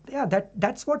 So yeah,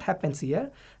 that's what happens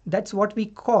here. That's what we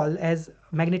call as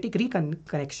magnetic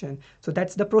reconnection. So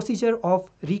that's the procedure of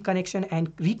reconnection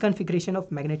and reconfiguration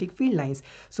of magnetic field lines.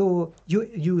 So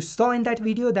you saw in that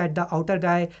video that the outer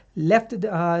guy left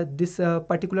this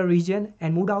particular region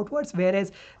and moved outwards,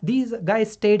 whereas these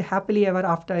guys stayed happily ever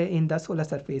after in the solar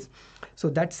surface. So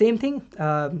that same thing,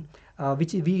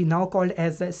 which we now call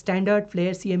as standard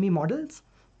flare CME models,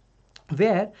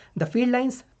 where the field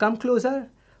lines come closer,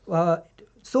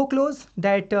 so close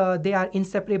that they are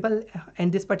inseparable in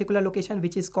this particular location,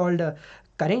 which is called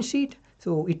current sheet.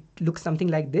 So it looks something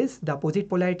like this. The opposite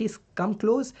polarities come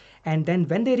close, and then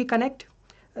when they reconnect,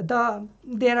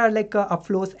 there are like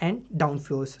upflows and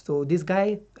downflows. So this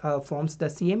guy forms the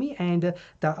CME, and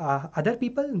the other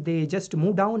people, they just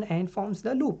move down and forms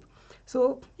the loop.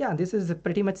 So yeah, this is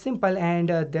pretty much simple, and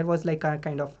there was like a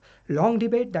kind of long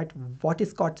debate that what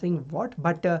is causing what,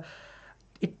 but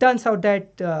it turns out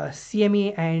that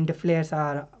CME and flares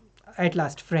are at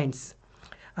last friends.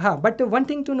 But one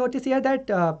thing to notice here, that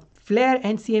flare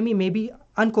and CME may be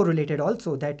uncorrelated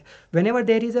also, that whenever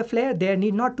there is a flare there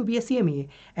need not to be a CME,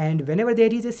 and whenever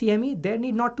there is a CME there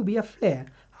need not to be a flare.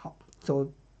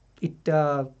 So it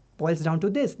boils down to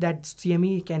this, that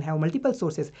CME can have multiple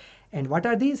sources. And what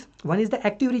are these? One is the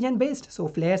active region based. So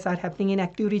flares are happening in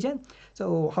active region.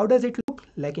 So how does it look?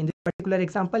 Like in this particular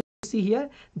example, you see here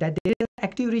that there is an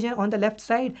active region on the left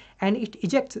side, and it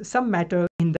ejects some matter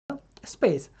in the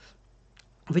space,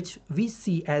 which we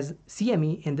see as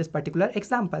CME in this particular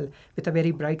example, with a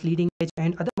very bright leading edge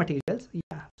and other materials.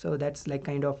 Yeah, so that's like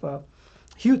kind of a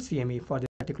huge CME for this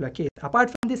particular case. Apart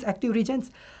from these active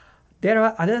regions, there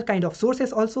are other kind of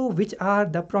sources also, which are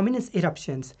the prominence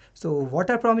eruptions. So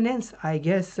water prominence, I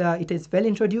guess it is well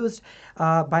introduced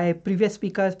by previous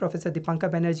speakers, Professor Dipankar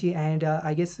Banerjee, and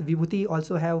I guess Vibhuti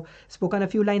also have spoken a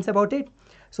few lines about it.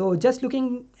 So just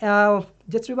looking,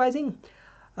 just revising,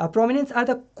 Prominence are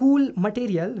the cool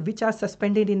material which are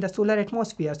suspended in the solar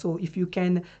atmosphere. So if you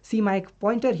can see my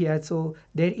pointer here, so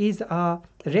there is a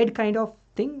red kind of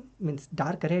thing, means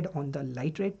dark red on the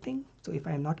light red thing. So if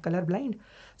I am not color blind,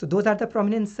 so those are the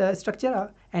prominence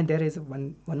structure, and there is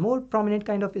one more prominent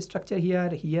kind of structure here,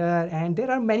 and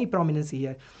there are many prominence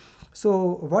here.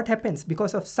 So what happens,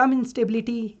 because of some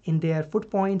instability in their foot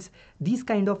points, these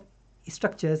kind of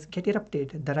structures get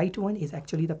erupted. The right one is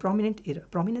actually the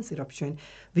prominence eruption,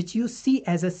 which you see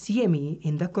as a CME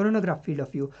in the coronagraph field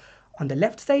of view. On the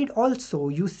left side also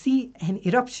you see an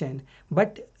eruption,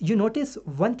 but you notice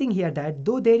one thing here, that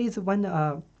though there is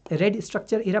one red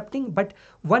structure erupting, but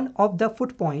one of the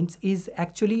foot points is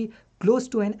actually close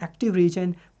to an active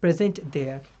region present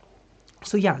there.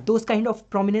 So yeah, those kind of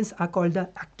prominence are called the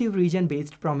active region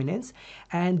based prominence,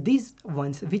 and these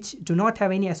ones which do not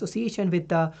have any association with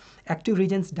the active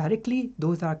regions directly,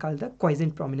 those are called the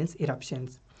quiescent prominence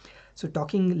eruptions. So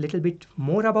talking a little bit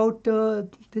more about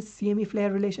this CME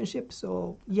flare relationship,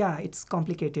 so yeah, it's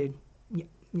complicated.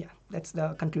 Yeah, that's the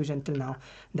conclusion till now,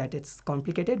 that it's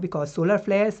complicated because solar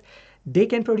flares, they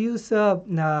can produce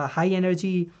high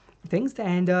energy things,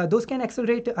 and those can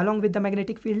accelerate along with the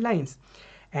magnetic field lines.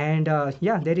 And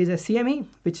yeah, there is a CME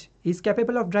which is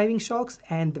capable of driving shocks,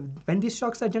 and when these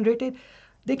shocks are generated,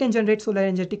 they can generate solar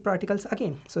energetic particles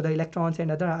again. So the electrons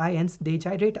and other ions, they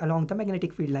gyrate along the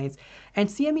magnetic field lines, and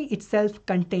CME itself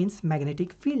contains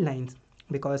magnetic field lines,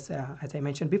 because as I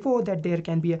mentioned before, that there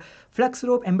can be a flux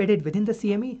rope embedded within the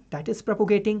CME that is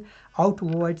propagating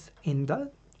outwards in the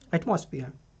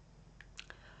atmosphere.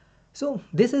 So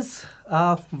this is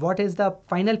what is the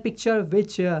final picture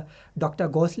which Dr.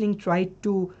 Gosling tried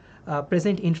to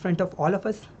present in front of all of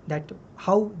us, that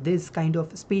how this kind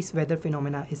of space weather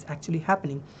phenomena is actually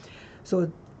happening.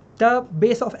 So the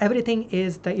base of everything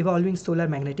is the evolving solar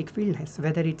magnetic field lines,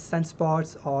 whether it's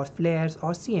sunspots or flares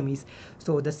or CMEs.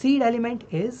 So the seed element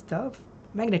is the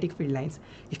magnetic field lines.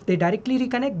 If they directly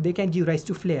reconnect, they can give rise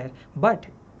to flare. But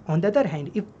on the other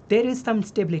hand, if there is some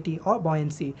stability or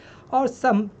buoyancy, or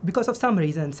because of some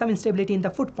reason, some instability in the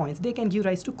foot points, they can give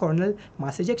rise to coronal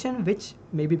mass ejection, which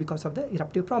may be because of the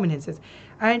eruptive prominences.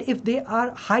 And if they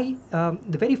are high,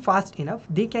 very fast enough,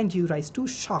 they can give rise to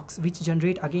shocks, which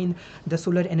generate again the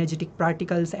solar energetic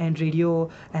particles and radio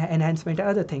enhancement and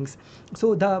other things.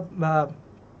 So the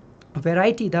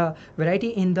variety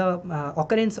in the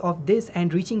occurrence of this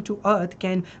and reaching to earth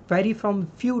can vary from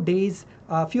few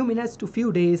minutes to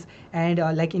few days, and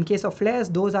like in case of flares,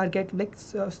 those are get like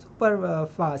super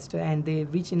fast, and they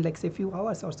reach in like say few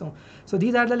hours or so. So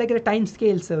these are the like the time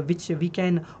scales which we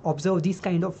can observe these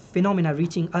kind of phenomena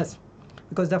reaching us,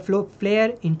 because the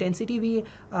flare intensity we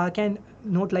can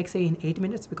note like say in 8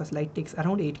 minutes, because light takes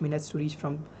around 8 minutes to reach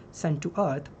from sun to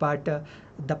earth, but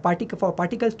the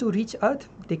particles to reach earth,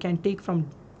 they can take from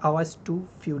hours to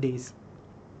few days.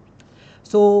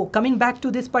 So coming back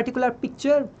to this particular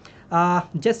picture,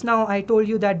 just now I told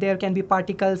you that there can be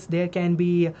particles, there can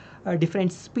be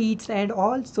different speeds and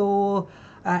all. So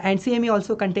and CME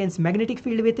also contains magnetic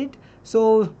field with it.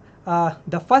 So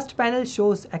the first panel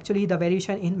shows actually the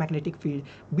variation in magnetic field.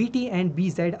 BT and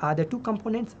BZ are the two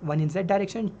components, one in Z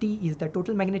direction, T is the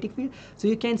total magnetic field. So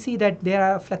you can see that there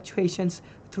are fluctuations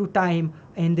through time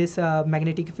in this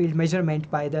magnetic field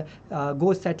measurement by the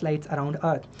ghost satellites around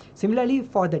Earth. Similarly,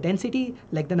 for the density,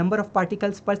 like the number of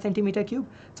particles per centimeter cube,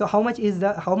 so how much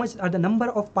are the number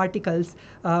of particles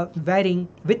varying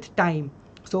with time.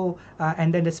 So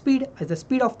and then the speed is the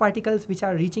speed of particles which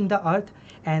are reaching the earth,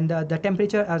 and the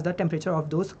temperature as the temperature of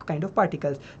those kind of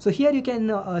particles. So here you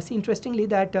can see interestingly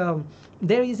that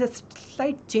there is a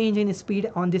slight change in speed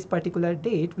on this particular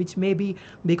date, which may be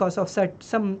because of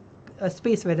some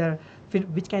space weather,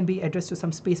 which can be addressed to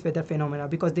some space weather phenomena,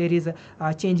 because there is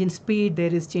a change in speed,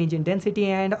 there is change in density,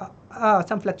 and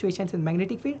some fluctuations in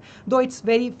magnetic field, though it's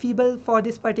very feeble for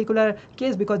this particular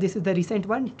case, because this is the recent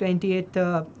one,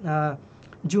 28th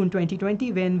June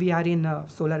 2020, when we are in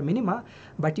solar minima.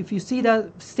 But if you see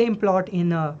the same plot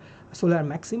in solar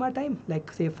maxima time,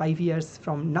 like say 5 years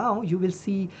from now, you will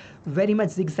see very much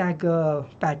zigzag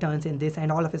patterns in this,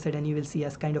 and all of a sudden you will see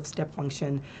as kind of step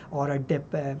function or a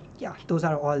dip. Yeah, those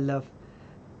are all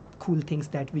cool things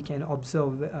that we can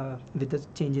observe with the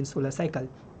change in solar cycle.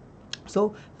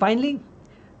 So finally,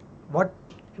 what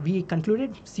we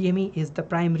concluded, CME is the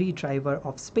primary driver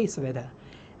of space weather.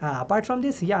 Apart from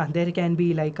this, yeah, there can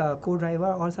be like a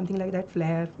co-driver or something like that,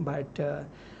 flare, but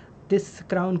this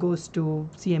crown goes to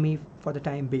CME for the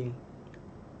time being.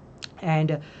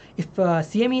 And if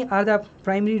CME are the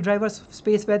primary drivers of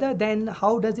space weather, then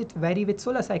how does it vary with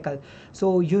solar cycle?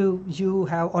 So you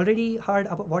have already heard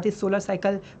about what is solar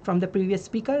cycle from the previous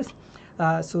speakers.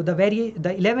 So the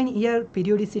 11-year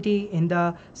periodicity in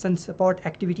the sunspot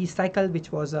activity cycle,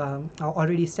 which was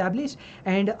already established,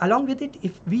 and along with it,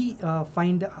 if we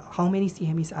find how many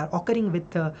CMEs are occurring with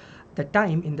the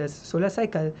time in the solar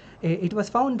cycle, it was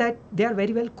found that they are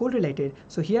very well correlated.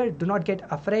 So here, do not get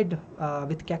afraid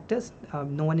with cactus.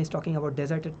 No one is talking about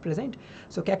desert at present.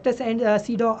 So cactus and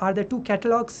CDAW are the two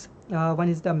catalogs. One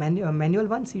is the manual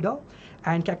one, CDAW,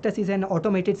 and cactus is an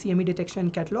automated CME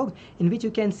detection catalog, in which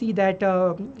you can see that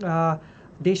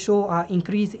they show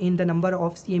increase in the number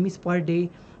of CMEs per day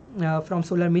from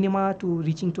solar minima to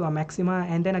reaching to a maxima,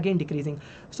 and then again decreasing.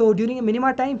 So during a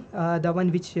minima time, the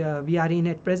one which we are in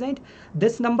at present,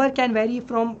 this number can vary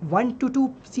from 1 to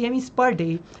 2 CMEs per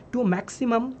day to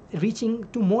maximum reaching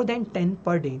to more than 10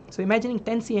 per day. So imagining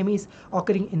 10 CMEs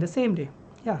occurring in the same day.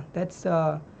 Yeah,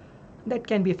 that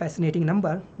can be a fascinating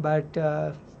number, but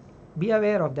be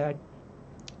aware of that.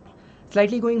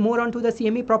 Slightly going more on to the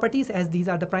CME properties, as these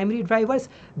are the primary drivers,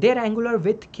 their angular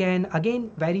width can again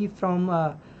vary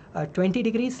from 20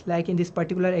 degrees, like in this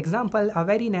particular example, a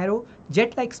very narrow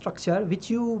jet-like structure, which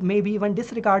you maybe even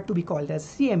disregard to be called as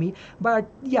CME. But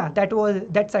yeah,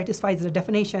 that satisfies the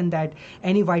definition that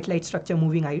any white light structure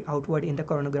moving outward in the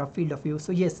coronagraph field of view.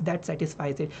 So yes, that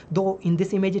satisfies it. Though in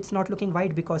this image it's not looking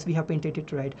white because we have painted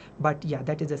it red. But yeah,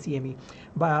 that is a CME.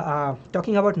 But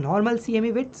talking about normal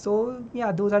CME width, so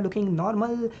yeah, those are looking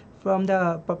normal from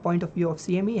the point of view of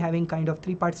CME, having kind of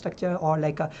three-part structure, or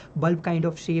like a bulb kind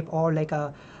of shape, or like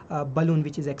a balloon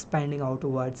which is expanding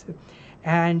outwards.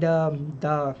 And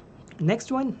the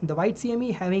next one, the white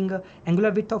CME, having angular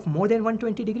width of more than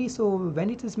 120 degrees. So when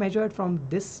it is measured from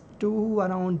this to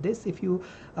around this, if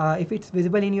it's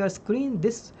visible in your screen,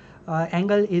 this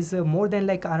angle is more than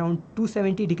like around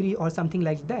 270 degree or something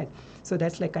like that. So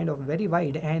that's like kind of very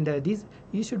wide, and these,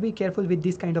 you should be careful with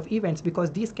these kind of events, because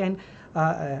these can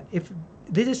if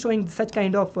this is showing such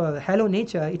kind of halo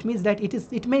nature, it means that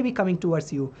it may be coming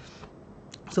towards you.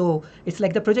 So it's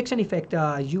like the projection effect.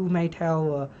 You might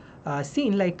have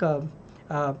seen, like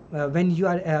when you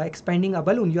are expanding a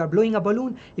balloon, you are blowing a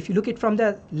balloon. If you look it from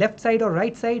the left side or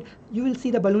right side, you will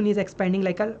see the balloon is expanding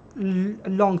like a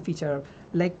long feature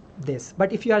like this.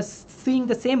 But if you are seeing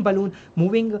the same balloon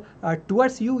moving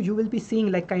towards you, you will be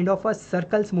seeing like kind of a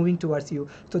circles moving towards you.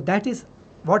 So that is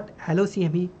what halo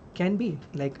CME can be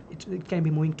like. It can be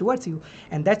moving towards you,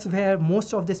 and that's where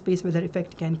most of the space weather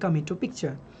effect can come into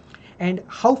picture. And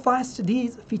how fast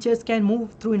these features can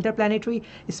move through interplanetary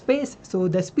space. So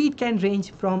the speed can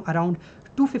range from around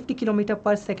 250 km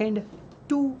per second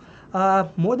to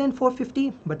more than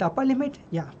 450, but the upper limit,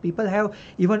 yeah, people have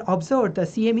even observed the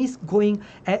CMEs going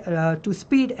to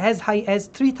speed as high as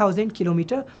 3000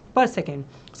 km per second.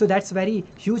 So that's very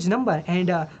huge number.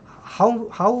 And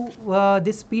how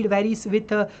this speed varies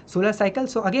with solar cycle.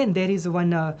 So again, there is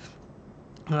one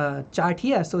chart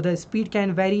here. So the speed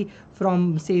can vary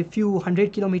from say few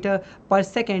hundred kilometer per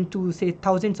second to say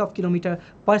thousands of kilometer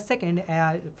per second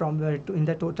in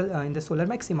the total in the solar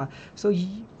maxima. So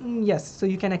yes, so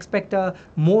you can expect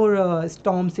more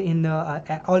storms in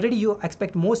already you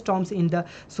expect more storms in the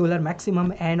solar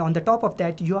maximum, and on the top of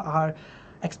that you are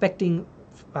expecting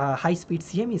high speed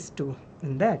CMEs too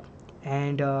in that.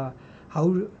 And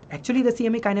how actually the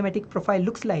CME kinematic profile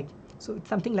looks like. So it's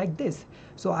something like this.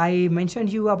 So I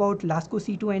mentioned you about LASCO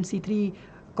C2 and C3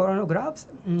 coronagraphs,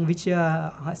 which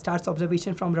starts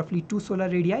observation from roughly 2 solar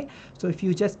radii. So if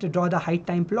you just draw the height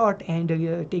time plot and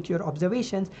take your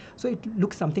observations, so it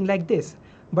looks something like this.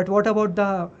 But what about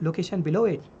the location below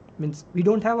it? Means we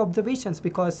don't have observations,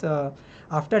 because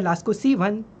after LASCO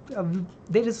C1,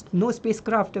 there is no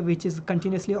spacecraft which is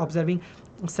continuously observing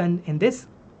sun in this.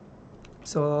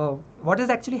 So what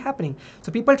is actually happening?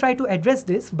 So people try to address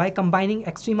this by combining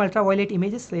extreme ultraviolet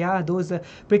images, yeah, those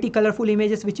pretty colorful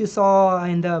images which you saw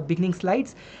in the beginning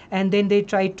slides, and then they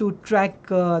try to track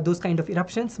those kind of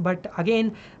eruptions. But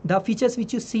again, the features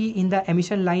which you see in the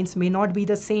emission lines may not be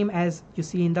the same as you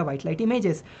see in the white light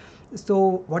images.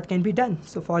 So what can be done?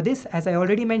 So for this, as I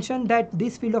already mentioned, that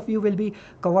this field of view will be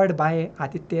covered by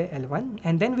Aditya L1,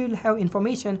 and then we will have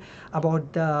information about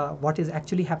what is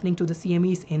actually happening to the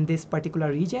CMEs in this particular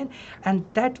region, and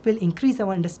that will increase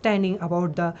our understanding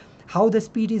about how the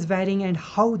speed is varying and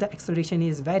how the acceleration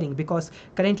is varying. Because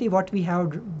currently what we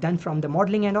have done from the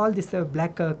modeling and all, this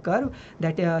black curve,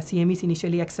 that CMEs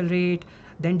initially accelerate,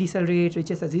 then decelerate,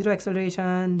 reaches a zero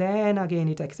acceleration, then again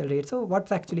it accelerates. So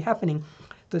what's actually happening?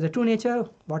 So the true nature,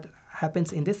 what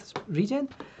happens in this region?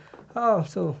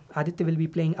 So Aditya will be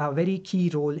playing a very key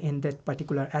role in that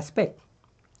particular aspect.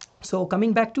 So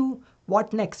coming back to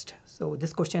what next? So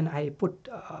this question I put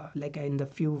like in the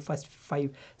first 5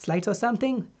 slides or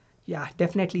something. Yeah,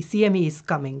 definitely CME is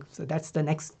coming. So that's the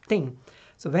next thing.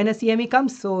 So when a CME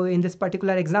comes, so in this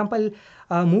particular example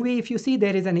movie, if you see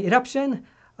there is an eruption,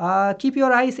 keep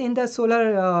your eyes in the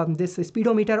solar this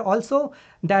speedometer also,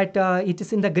 that it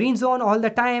is in the green zone all the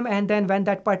time, and then when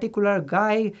that particular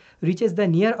guy reaches the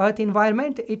near earth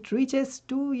environment, it reaches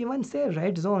to even say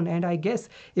red zone. And I guess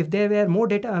if there were more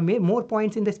data, more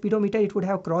points in the speedometer, it would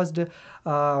have crossed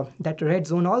that red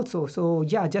zone also. So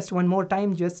yeah, just one more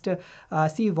time, just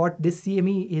see what this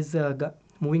CME is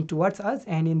moving towards us,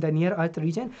 and in the near earth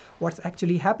region what's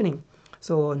actually happening.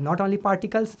 So not only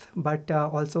particles, but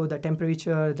also the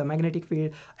temperature, the magnetic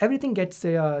field, everything gets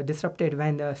disrupted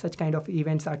when such kind of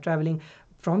events are traveling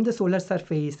from the solar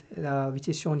surface, which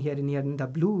is shown here near the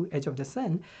blue edge of the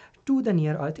sun, to the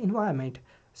near earth environment.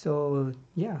 So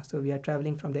yeah, so we are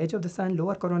traveling from the edge of the sun,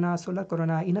 lower corona, solar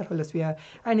corona, inner holosphere,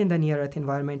 and in the near earth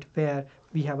environment where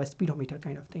we have a speedometer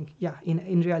kind of thing. Yeah,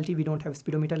 in reality we don't have a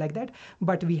speedometer like that,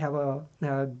 but we have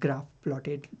a graph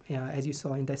plotted as you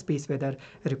saw in the space weather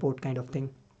report kind of thing.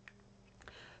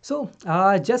 So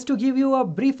just to give you a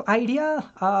brief idea,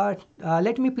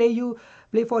 let me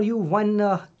play for you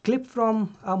one clip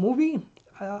from a movie.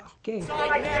 Okay.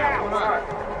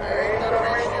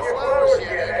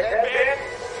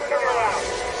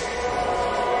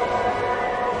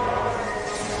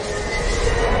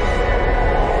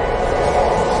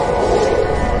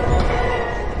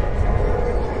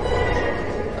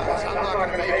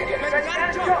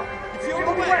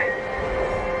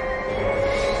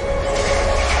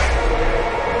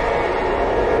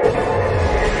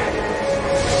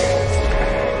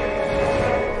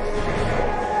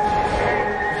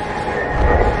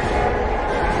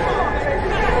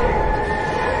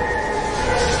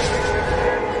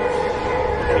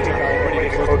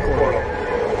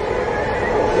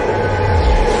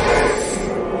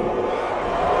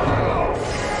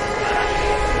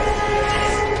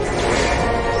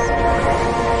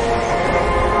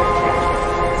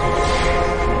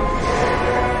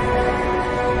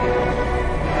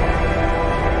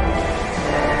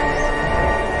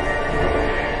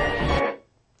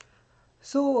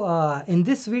 So in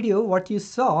this video, what you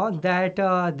saw that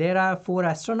there are 4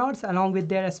 astronauts along with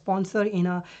their sponsor in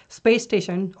a space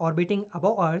station orbiting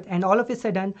above Earth, and all of a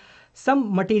sudden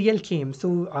some material came.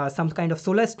 So some kind of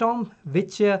solar storm,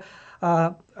 which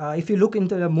if you look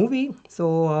into the movie,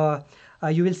 so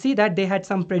you will see that they had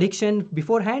some prediction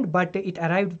beforehand, but it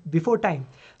arrived before time.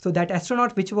 So that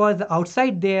astronaut which was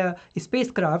outside their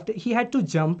spacecraft, he had to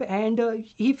jump, and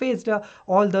he faced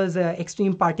all those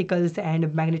extreme particles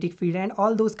and magnetic field and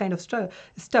all those kind of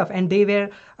stuff, and they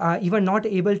were even not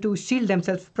able to shield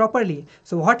themselves properly.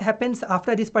 So what happens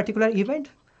after this particular event?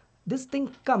 This thing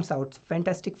comes out,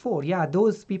 Fantastic Four. Yeah,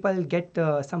 those people get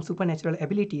some supernatural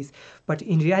abilities, but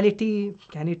in reality,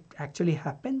 can it actually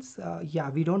happens? Yeah,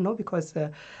 we don't know, because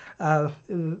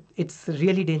it's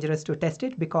really dangerous to test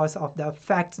it because of the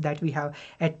facts that we have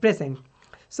at present.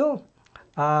 So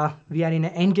we are in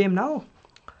an end game now.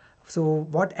 So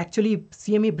what actually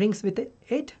CME brings with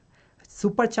it?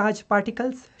 Supercharged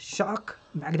particles, shock,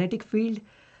 magnetic field,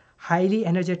 highly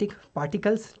energetic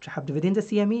particles trapped within the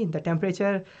CME, the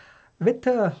temperature with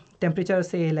temperature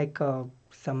say like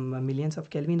some millions of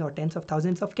Kelvin or tens of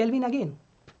thousands of Kelvin again.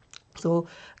 So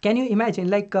can you imagine,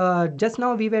 like just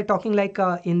now we were talking like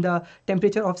in the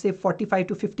temperature of say 45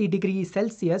 to 50 degrees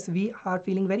Celsius, we are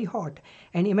feeling very hot.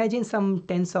 And imagine some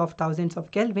tens of thousands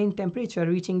of Kelvin temperature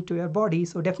reaching to your body.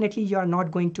 So definitely you are not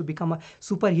going to become a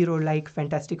superhero like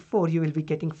Fantastic Four. You will be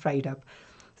getting fried up.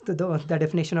 So the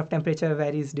definition of temperature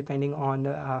varies depending on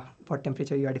what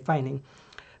temperature you are defining.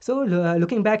 So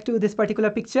looking back to this particular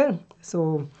picture,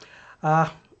 so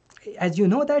as you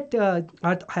know that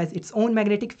Earth has its own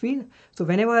magnetic field. So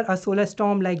whenever a solar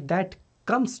storm like that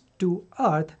comes to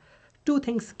Earth, 2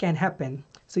 things can happen.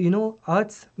 So you know,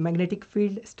 Earth's magnetic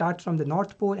field starts from the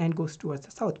North Pole and goes towards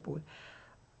the South Pole.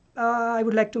 I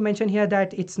would like to mention here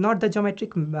that it's not the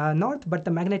geometric north, but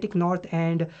the magnetic north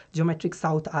and geometric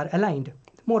south are aligned,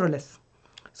 more or less.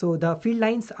 So the field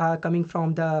lines are coming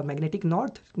from the magnetic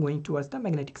north going towards the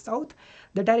magnetic south.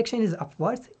 The direction is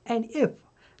upwards, and if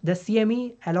the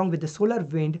CME along with the solar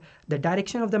wind, the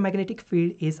direction of the magnetic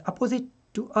field is opposite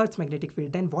to Earth's magnetic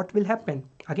field, then what will happen?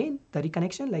 Again, the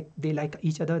reconnection, like they like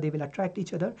each other, they will attract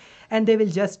each other, and they will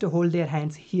just hold their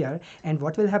hands here. And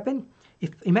what will happen?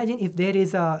 Imagine if there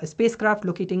is a spacecraft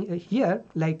locating here,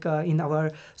 like in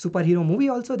our superhero movie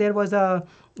also, there was a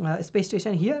space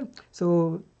station here.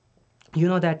 So you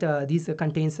know that these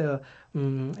contains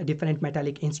different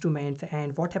metallic instruments,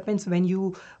 and what happens when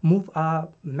you move a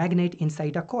magnet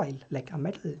inside a coil like a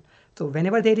metal. So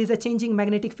whenever there is a changing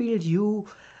magnetic field, you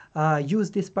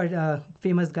use this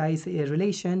famous guy's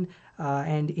relation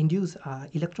and induce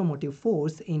electromotive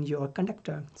force in your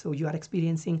conductor, so you are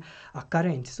experiencing a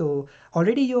current. So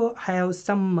already you have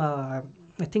some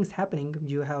things happening.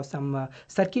 You have some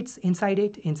circuits inside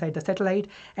it, inside the satellite,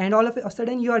 and all of a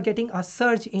sudden you are getting a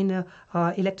surge in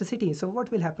electricity. So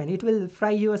what will happen? It will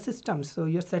fry your system, so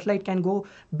your satellite can go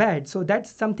bad. So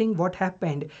that's something what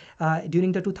happened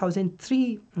during the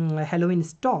 2003 Halloween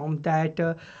storm, that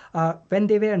when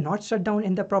they were not shut down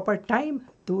in the proper time,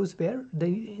 those were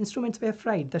the instruments were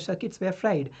fried, the circuits were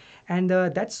fried, and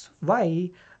that's why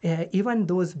even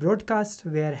those broadcasts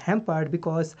were hampered,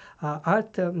 because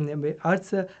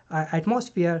Earth's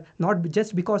atmosphere, not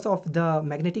just because of the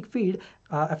magnetic field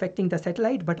affecting the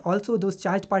satellite, but also those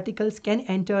charged particles can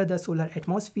enter the solar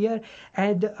atmosphere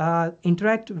and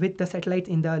interact with the satellite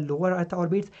in the lower Earth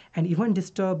orbits, and even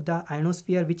disturb the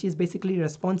ionosphere, which is basically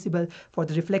responsible for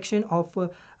the reflection of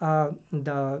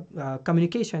the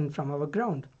communication from our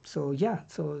ground. So yeah,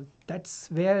 so that's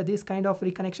where this kind of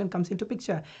reconnection comes into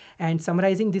picture. And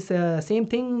summarizing this same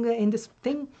thing in this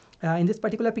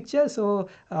particular picture, so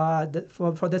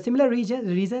for the similar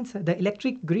reasons, the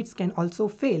electric grids can also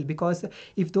fail, because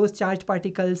if those charged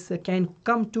particles can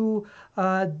come to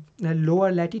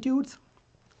lower latitudes,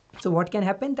 so what can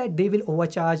happen, that they will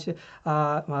overcharge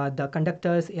the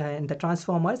conductors and the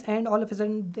transformers, and all of a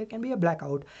sudden there can be a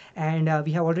blackout. And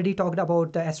we have already talked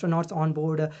about the astronauts on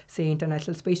board, say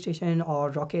International Space Station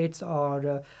or rockets,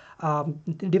 or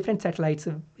different satellites,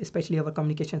 especially our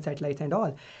communication satellites and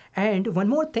all. And one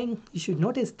more thing you should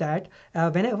notice, that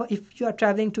whenever, if you are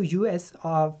traveling to US,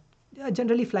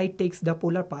 generally flight takes the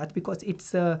polar path, because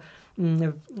it's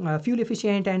fuel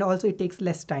efficient, and also it takes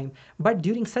less time. But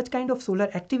during such kind of solar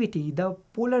activity, the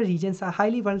polar regions are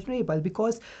highly vulnerable,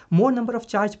 because more number of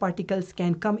charged particles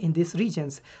can come in these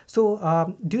regions.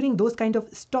 So during those kind of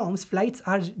storms, flights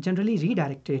are generally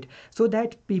redirected, so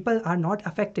that people are not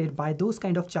affected by those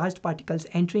kind of charged particles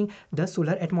entering the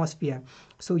solar atmosphere.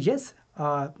 So yes,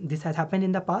 this has happened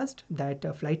in the past,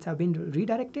 that flights have been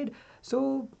redirected.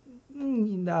 So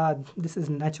this is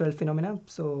natural phenomena.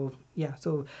 So yeah,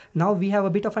 so now we have a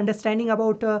bit of understanding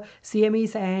about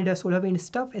CMEs and solar wind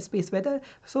stuff, space weather.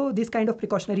 So these kind of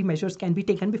precautionary measures can be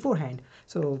taken beforehand.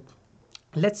 So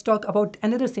let's talk about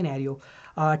another scenario.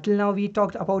 Till now we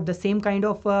talked about the same kind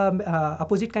of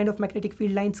opposite kind of magnetic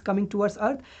field lines coming towards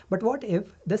Earth. But what if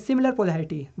the similar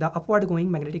polarity, the upward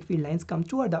going magnetic field lines, come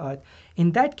toward the Earth?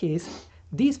 In that case,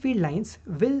 these field lines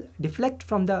will deflect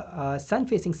from the sun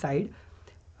facing side,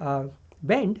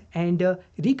 bend, and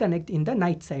reconnect in the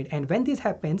night side. And when this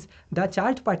happens, the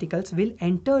charged particles will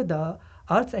enter the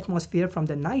Earth's atmosphere from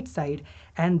the night side,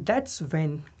 and that's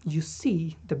when you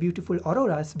see the beautiful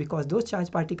auroras, because those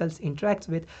charged particles interact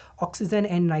with oxygen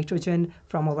and nitrogen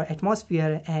from our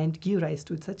atmosphere and give rise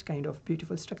to such kind of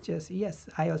beautiful structures. Yes,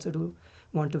 I also do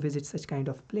want to visit such kind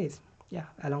of place, yeah,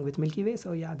 along with Milky Way.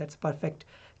 So yeah, that's perfect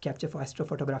capture for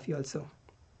astrophotography also.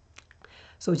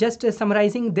 So just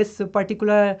summarizing this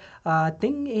particular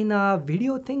thing in a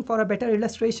video thing for a better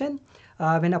illustration,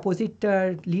 when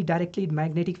oppositely directed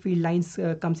magnetic field lines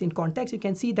comes in contact, you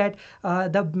can see that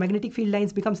the magnetic field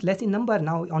lines becomes less in number.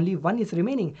 Now only one is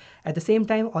remaining. At the same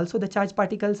time, also the charged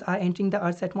particles are entering the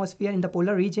Earth's atmosphere in the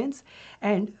polar regions,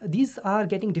 and these are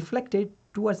getting deflected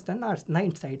towards the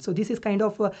night side. So this is kind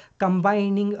of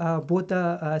combining both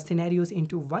the scenarios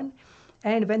into one.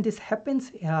 And when this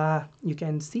happens, you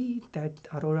can see that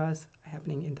auroras are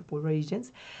happening in the polar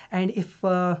regions. And if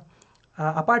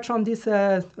apart from this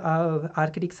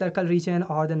Arctic Circle region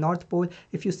or the North Pole,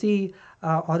 if you see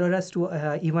auroras to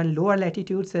even lower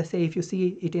latitudes, say if you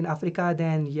see it in Africa,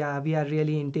 then yeah, we are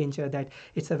really in danger that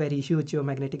it's a very huge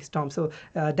geomagnetic storm. So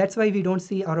that's why we don't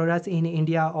see auroras in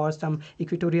India or some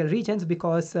equatorial regions,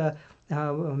 because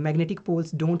magnetic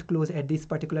poles don't close at this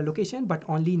particular location, but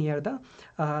only near the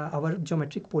our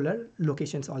geometric polar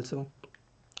locations also.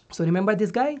 So remember this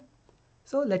guy?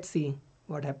 So let's see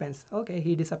what happens. Okay,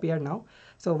 he disappeared now.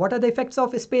 So what are the effects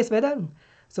of space weather?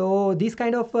 So these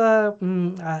kind of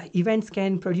events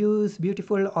can produce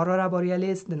beautiful aurora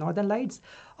borealis, the northern lights,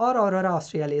 or aurora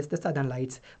australis, the southern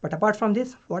lights. But apart from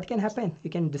this, what can happen? You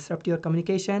can disrupt your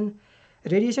communication,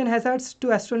 radiation hazards to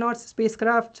astronauts,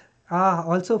 spacecraft,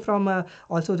 Also from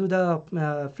also to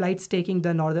the flights taking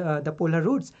the polar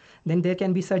routes. Then there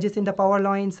can be surges in the power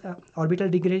lines, orbital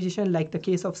degradation like the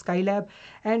case of Skylab,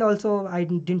 and also I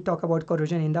didn't talk about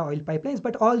corrosion in the oil pipelines,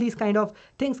 but all these kind of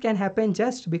things can happen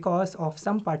just because of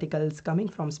some particles coming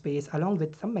from space along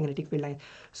with some magnetic field line.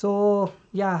 So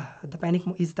yeah,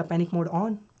 is the panic mode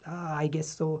on? I guess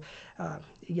so.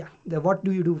 Yeah, what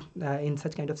do you do in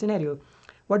such kind of scenario?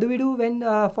 What do we do when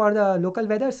for the local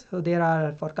weathers? So there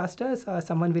are forecasters.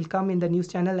 Someone will come in the news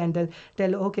channel and they'll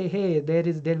tell, okay, hey, there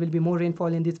will be more rainfall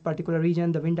in this particular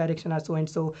region. The wind direction are so and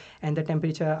so, and the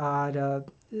temperature are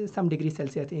some degrees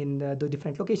Celsius in the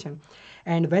different location.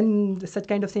 And when such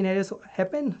kind of scenarios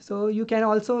happen, so you can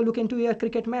also look into your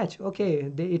cricket match.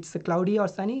 Okay, it's cloudy or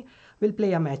sunny. We'll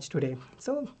play a match today.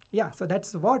 So yeah, so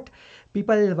that's what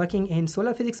people working in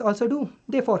solar physics also do.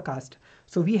 They forecast.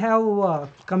 So we have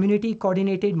Community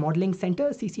Coordinated Modeling Center,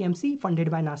 CCMC,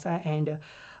 funded by NASA and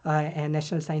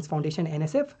National Science Foundation,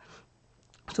 NSF.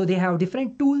 So they have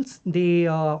different tools. They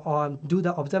do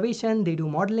the observation, they do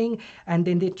modeling, and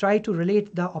then they try to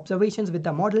relate the observations with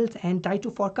the models and try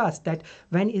to forecast that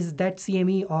when is that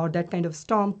CME or that kind of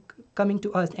storm coming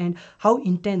to us, and how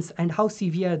intense and how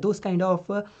severe those kind of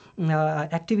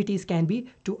activities can be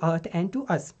to Earth and to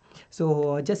us.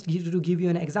 So just to give you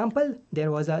an example, there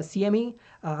was a CME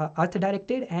Earth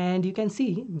directed, and you can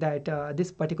see that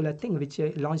this particular thing which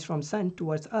launched from Sun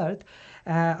towards Earth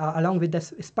along with the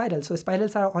spiral. So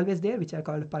spirals are always there, which are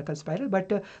called Parker spiral,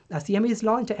 but a CME is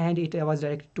launched and it was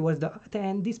directed towards the Earth,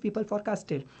 and these people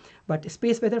forecasted. But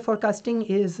space weather forecasting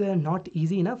is not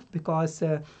easy enough, because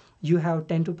you have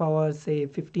 10 to power say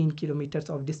 15 kilometers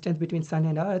of distance between Sun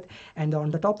and Earth, and on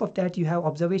the top of that you have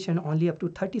observation only up to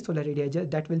 30 solar radii.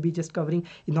 That will be just covering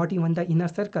not even the inner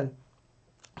circle.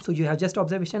 So you have just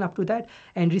observation up to that.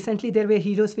 And recently there were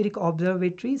heliospheric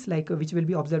observatories which will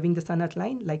be observing the Sun Earth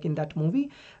line, like in that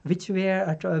movie, which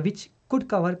could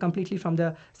cover completely from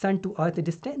the Sun to Earth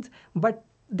distance. But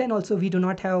then also we do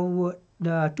not have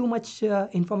too much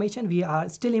information. We are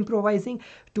still improvising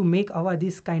to make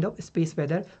this kind of space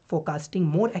weather forecasting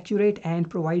more accurate and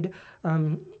provide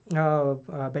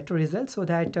better results, so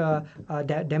that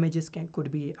that damages could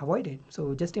be avoided.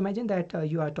 So just imagine that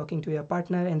you are talking to your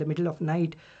partner in the middle of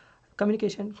night,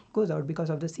 communication goes out because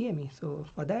of the CME. So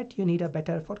for that you need a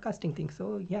better forecasting thing.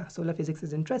 So yeah, solar physics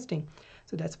is interesting.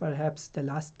 So that's perhaps the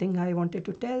last thing I wanted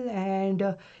to tell.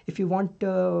 And if you want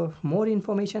more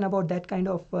information about that kind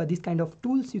of these kind of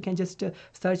tools, you can just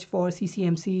search for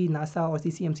CCMC NASA or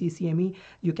CCMC CME.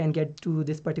 You can get to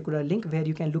this particular link where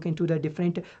you can look into the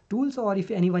different tools, or if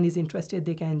anyone is interested,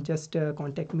 they can just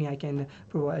contact me. I can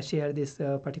share this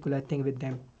particular thing with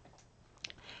them.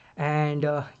 And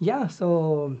yeah,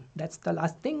 so that's the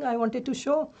last thing I wanted to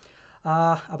show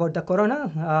about the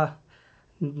corona.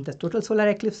 The total solar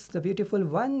eclipse, the beautiful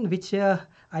one, which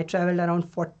I traveled around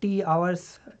 40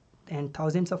 hours and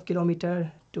thousands of kilometers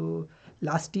to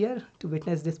last year to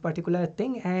witness this particular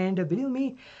thing. And believe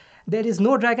me, there is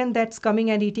no dragon that's coming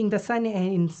and eating the sun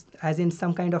as in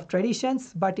some kind of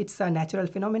traditions, but it's a natural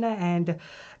phenomena, and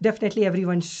definitely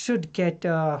everyone should get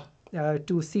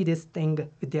to see this thing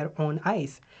with their own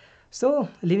eyes. So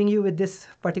leaving you with this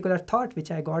particular thought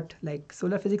which I got, like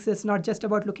solar physics is not just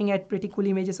about looking at pretty cool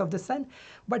images of the sun,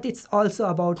 but it's also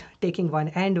about taking one.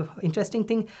 And interesting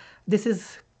thing, this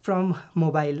is from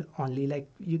mobile only,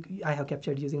 I have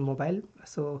captured using mobile.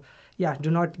 So yeah, do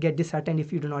not get disheartened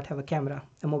if you do not have a camera.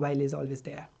 The mobile is always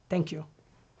there. Thank you.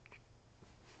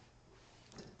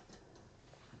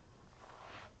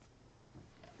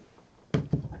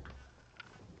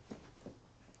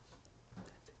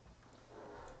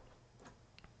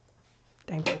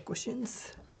 Time for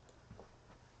questions.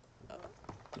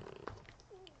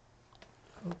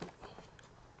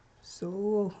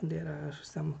 So there are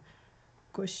some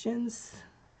questions.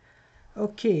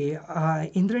 Okay,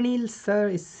 Indranil sir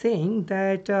is saying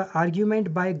that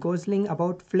argument by Gosling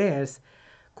about flares.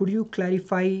 Could you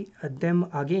clarify them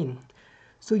again?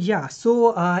 So yeah,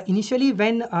 so initially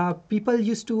when people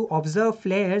used to observe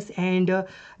flares, and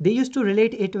they used to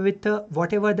relate it with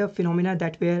whatever the phenomena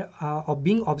that were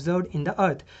being observed in the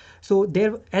Earth. So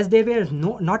there were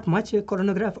not much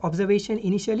coronagraph observation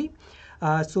initially.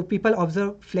 So people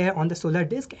observed flare on the solar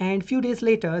disk, and few days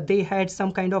later they had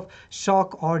some kind of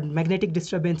shock or magnetic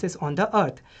disturbances on the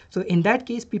Earth. So in that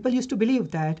case, people used to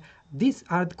believe that these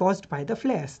are caused by the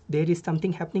flares. There is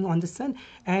something happening on the sun,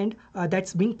 and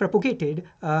that's being propagated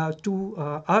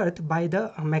to Earth by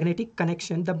the magnetic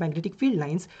connection, the magnetic field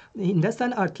lines in the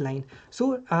Sun-Earth line.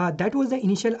 So that was the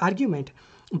initial argument.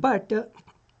 But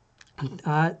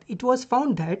it was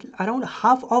found that around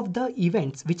half of the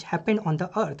events which happened on the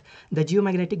earth, the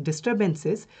geomagnetic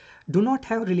disturbances, do not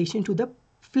have relation to the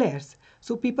flares.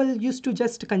 So people used to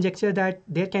just conjecture that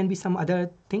there can be some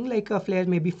other thing like a flare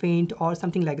may be faint or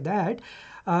something like that,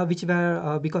 which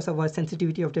were because of our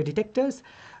sensitivity of the detectors.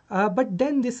 But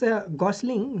then this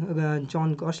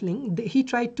John Gosling, he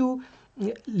tried to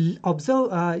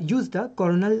observe, use the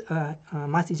coronal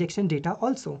mass ejection data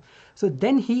also. So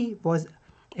then he was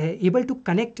able to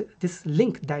connect this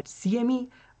link that CME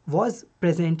was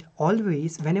present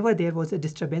always whenever there was a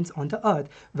disturbance on the earth,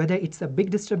 whether it's a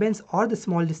big disturbance or the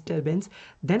small disturbance,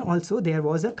 then also there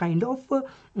was a kind of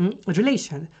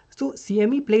relation. So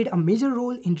CME played a major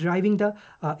role in driving the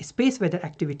space weather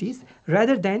activities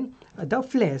rather than the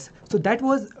flares. So that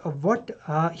was what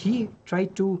he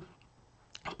tried to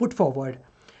put forward.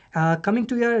 Coming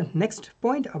to your next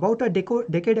point, about a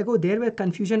decade ago, there were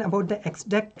confusion about the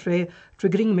exact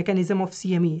triggering mechanism of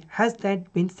CME. Has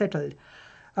that been settled?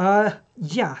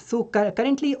 Yeah, so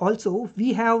currently also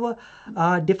we have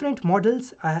different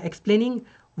models explaining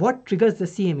what triggers the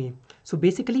CME. So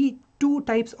basically, two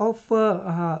types of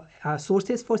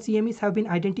sources for CMEs have been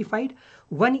identified.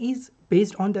 One is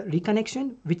based on the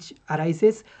reconnection, which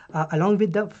arises along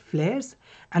with the flares.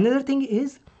 Another thing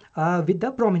is with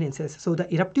the prominences. So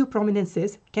the eruptive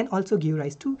prominences can also give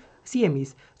rise to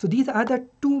CMEs. So these are the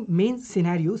two main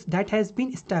scenarios that has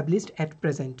been established at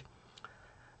present.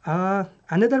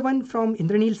 Another one from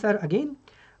Indranil sir again.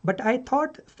 But I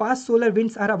thought fast solar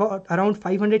winds are about around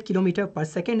 500 km per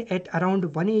second at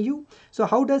around 1 AU. So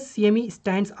how does CME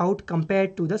stands out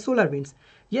compared to the solar winds?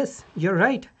 Yes, you're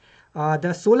right.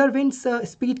 The solar winds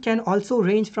speed can also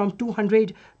range from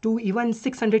 200 to even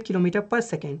 600 km per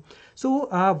second. So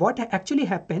what actually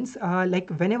happens, like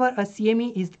whenever a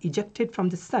CME is ejected from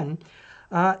the sun,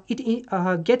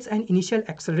 it gets an initial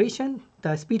acceleration.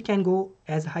 The speed can go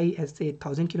as high as say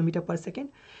 1000 km per second,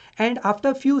 and after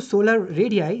a few solar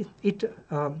radii it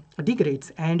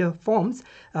degrades and forms,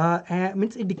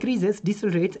 means it decreases,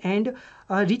 decelerates, and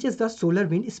reaches the solar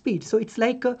wind speed. So it's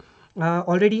like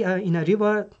already in a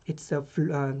river, it's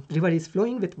river is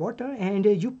flowing with water, and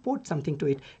you put something to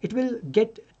it, it will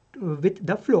get with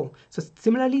the flow. So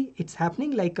similarly it's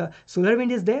happening, like solar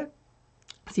wind is there,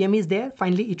 CME is there,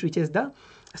 finally it reaches the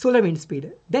solar wind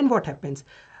speed. Then what happens?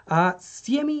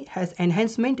 CME has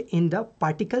enhancement in the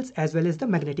particles as well as the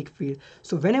magnetic field.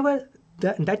 So whenever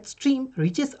that stream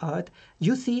reaches Earth,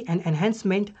 you see an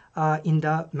enhancement in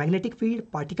the magnetic field,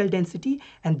 particle density,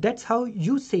 and that's how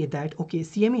you say that, okay,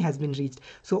 CME has been reached.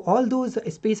 So all those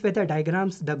space weather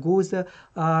diagrams, the GOES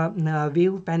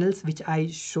wave panels which I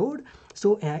showed,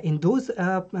 so in those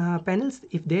panels,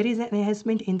 if there is an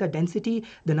enhancement in the density,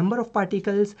 the number of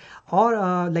particles,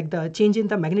 or like the change in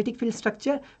the magnetic field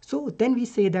structure, so then we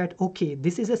say that, okay,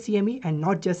 this is a CME and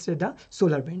not just the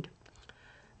solar wind.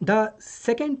 The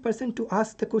second person to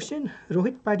ask the question,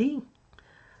 Rohit Padhi,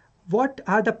 what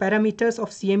are the parameters of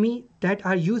CME that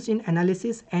are used in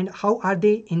analysis and how are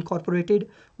they incorporated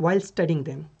while studying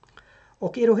them?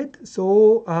 Okay, Rohit.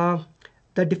 So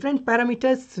the different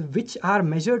parameters which are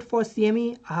measured for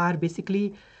CME are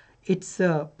basically its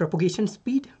propagation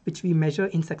speed, which we measure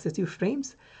in successive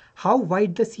frames, how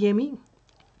wide the CME,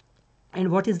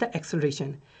 and what is the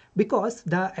acceleration, because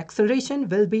the acceleration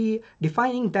will be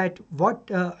defining that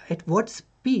at what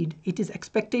speed it is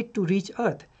expected to reach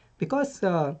Earth, because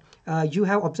you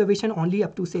have observation only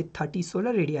up to say 30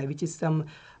 solar radii, which is some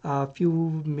few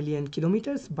million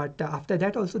kilometers, but after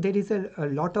that also there is a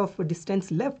lot of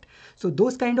distance left. So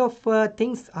those kind of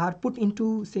things are put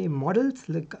into say models,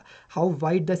 like how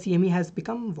wide the CME has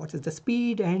become, what is the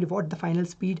speed, and what the final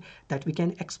speed that we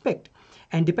can expect.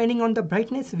 And depending on the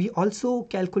brightness, we also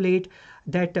calculate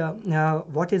that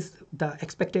what is the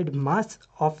expected mass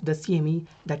of the CME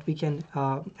that we can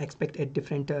expect at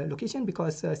different location,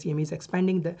 because CME is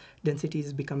expanding, the density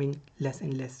is becoming less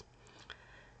and less.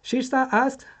 Shirsa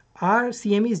asks, are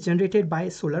CMEs generated by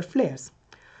solar flares?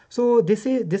 So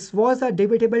this was a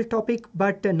debatable topic,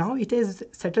 but now it is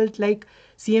settled, like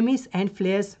CMEs and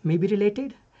flares may be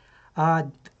related.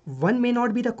 One may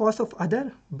not be the cause of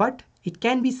other, but it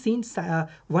can be seen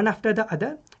one after the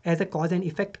other as a cause and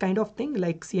effect kind of thing,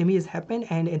 like CMEs happen,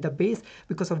 and at the base,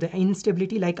 because of the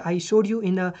instability, like I showed you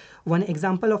in one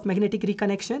example of magnetic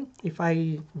reconnection. If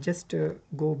I just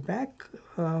go back,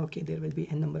 okay, there will be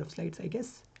a number of slides, I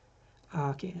guess.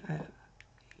 Okay,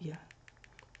 yeah.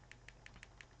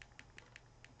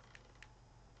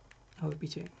 और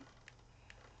पीछे,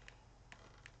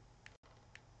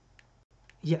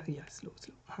 yeah, slow,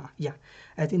 yeah,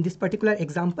 as in this particular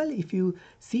example, if you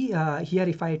see here,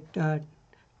 if I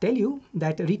tell you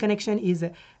that reconnection is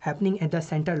happening at the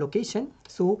center location.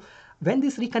 So when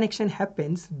this reconnection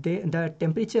happens, the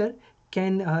temperature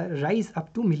can rise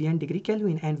up to million degree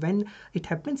Kelvin, and when it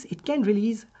happens, it can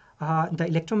release the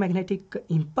electromagnetic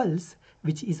impulse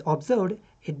which is observed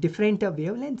at different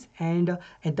wavelengths, and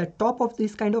at the top of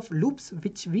this kind of loops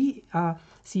which we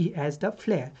see as the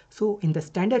flare. So in the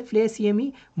standard flare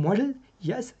CME model,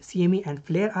 yes, CME and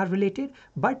flare are related,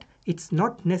 but it's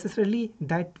not necessarily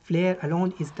that flare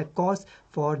alone is the cause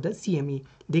for the CME.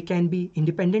 They can be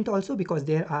independent also, because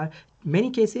there are many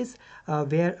cases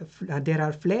where there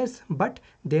are flares but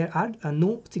there are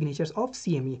no signatures of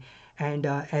CME. And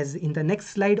as in the next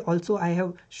slide also I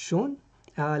have shown,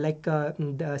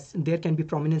 there can be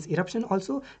prominence eruption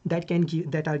also that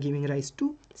are giving rise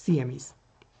to CMEs.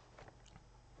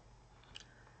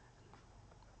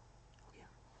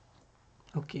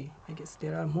 Okay, I guess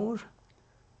there are more.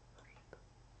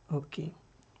 Okay.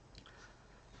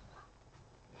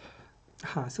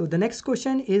 So the next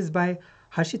question is by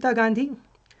Harshita Gandhi.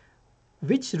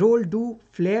 Which role do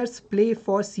flares play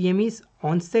for CME's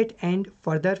onset and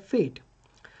further fade?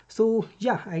 So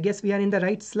yeah, I guess we are in the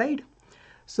right slide.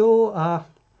 So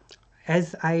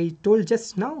as I told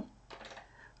just now,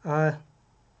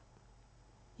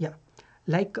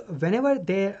 like whenever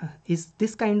there is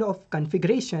this kind of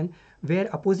configuration where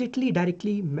oppositely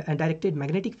directed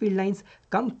magnetic field lines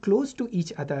come close to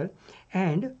each other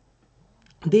and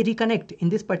they reconnect in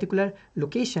this particular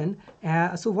location,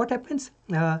 so what happens,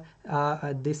 the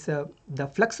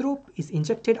flux rope is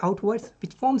injected outwards,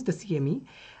 which forms the CME,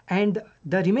 and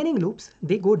the remaining loops,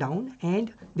 they go down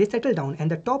and they settle down, and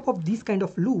the top of these kind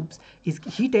of loops is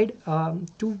heated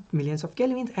to millions of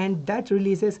kelvins, and that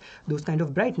releases those kind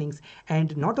of brightenings,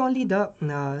 and not only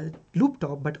the loop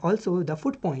top but also the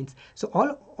foot points. So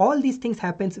all these things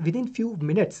happens within few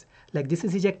minutes. Like this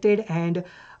is ejected and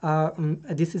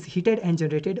this is heated and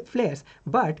generated flares.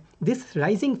 But this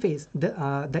rising phase,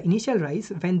 the initial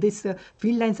rise, when this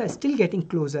field lines are still getting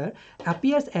closer,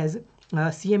 appears as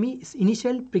CME's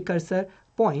initial precursor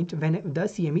point when the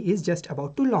CME is just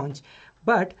about to launch.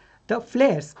 But the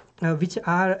flares which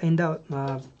are in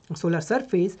the solar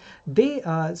surface, they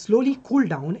slowly cool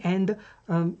down and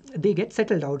they get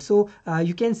settled out. So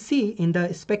you can see in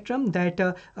the spectrum that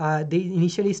they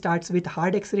initially starts with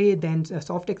hard X-ray, then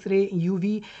soft X-ray,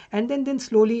 UV, and then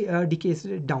slowly decays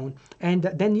down. And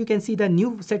then you can see the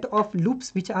new set of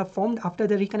loops which are formed after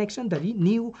the reconnection, the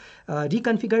new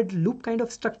reconfigured loop kind of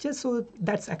structure. So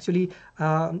that's actually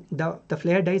the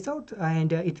flare dies out and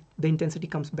the intensity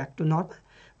comes back to normal.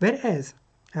 Whereas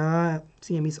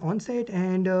CME is onset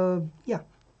and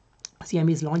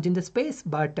CME is launched in the space,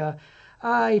 but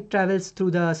it travels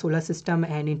through the solar system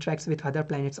and interacts with other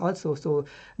planets also. So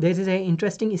there is an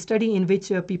interesting study in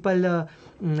which people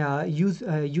used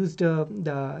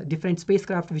the different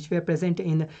spacecraft which were present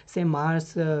in, say,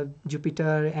 Mars,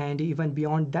 Jupiter, and even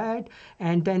beyond that,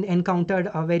 and then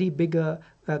encountered a very big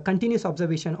continuous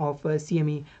observation of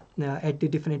CME at the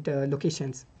different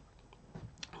locations.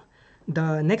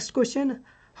 The next question,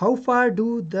 how far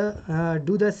do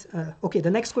the okay,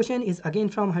 the next question is again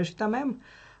from Harshita ma'am.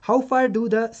 How far do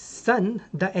the sun,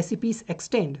 the SEPs,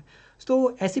 extend?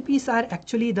 So SEPs are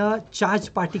actually the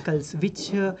charged particles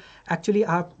which actually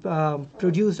are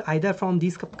produced either from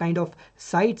these kind of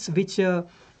sites which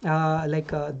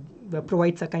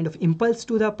provides a kind of impulse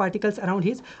to the particles around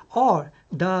it, or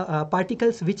the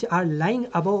particles which are lying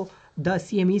above the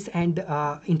CMEs and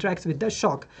interacts with the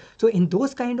shock. So in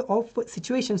those kind of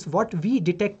situations, what we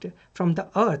detect from the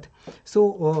Earth,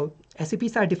 so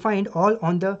SEPs are defined all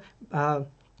on the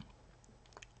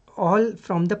all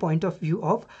from the point of view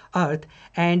of Earth,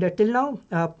 and till now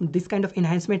this kind of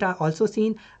enhancement are also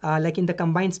seen like in the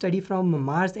combined study from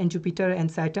Mars and Jupiter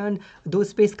and Saturn,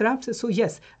 those spacecrafts. So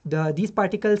yes, these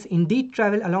particles indeed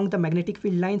travel along the magnetic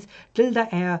field lines till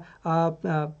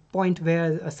the point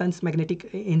where a sun's magnetic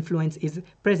influence is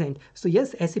present. So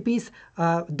yes, SEPs,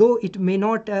 though it may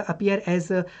not appear as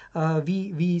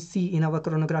we see in our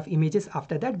coronagraph images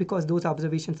after that, because those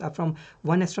observations are from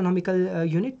one astronomical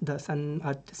unit, the sun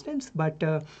Earth distance, but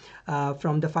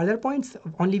from the further points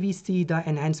only we see the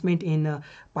enhancement in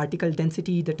particle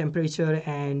density, the temperature,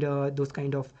 and those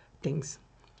kind of things.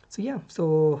 So yeah,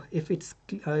 so if it's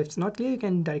not clear, you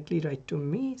can directly write to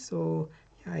me. So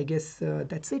yeah, I guess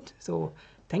that's it. So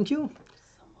thank you.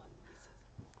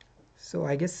 So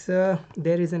I guess there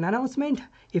is an announcement.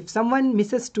 If someone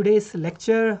misses today's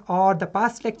lecture or the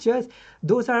past lectures,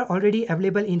 those are already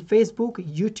available in Facebook,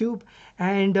 YouTube,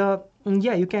 and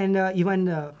yeah, you can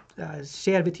even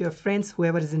share with your friends.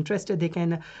 Whoever is interested, they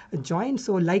can join.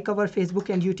 So like our Facebook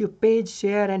and YouTube page,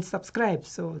 share and subscribe.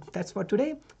 So that's for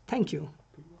today. Thank you.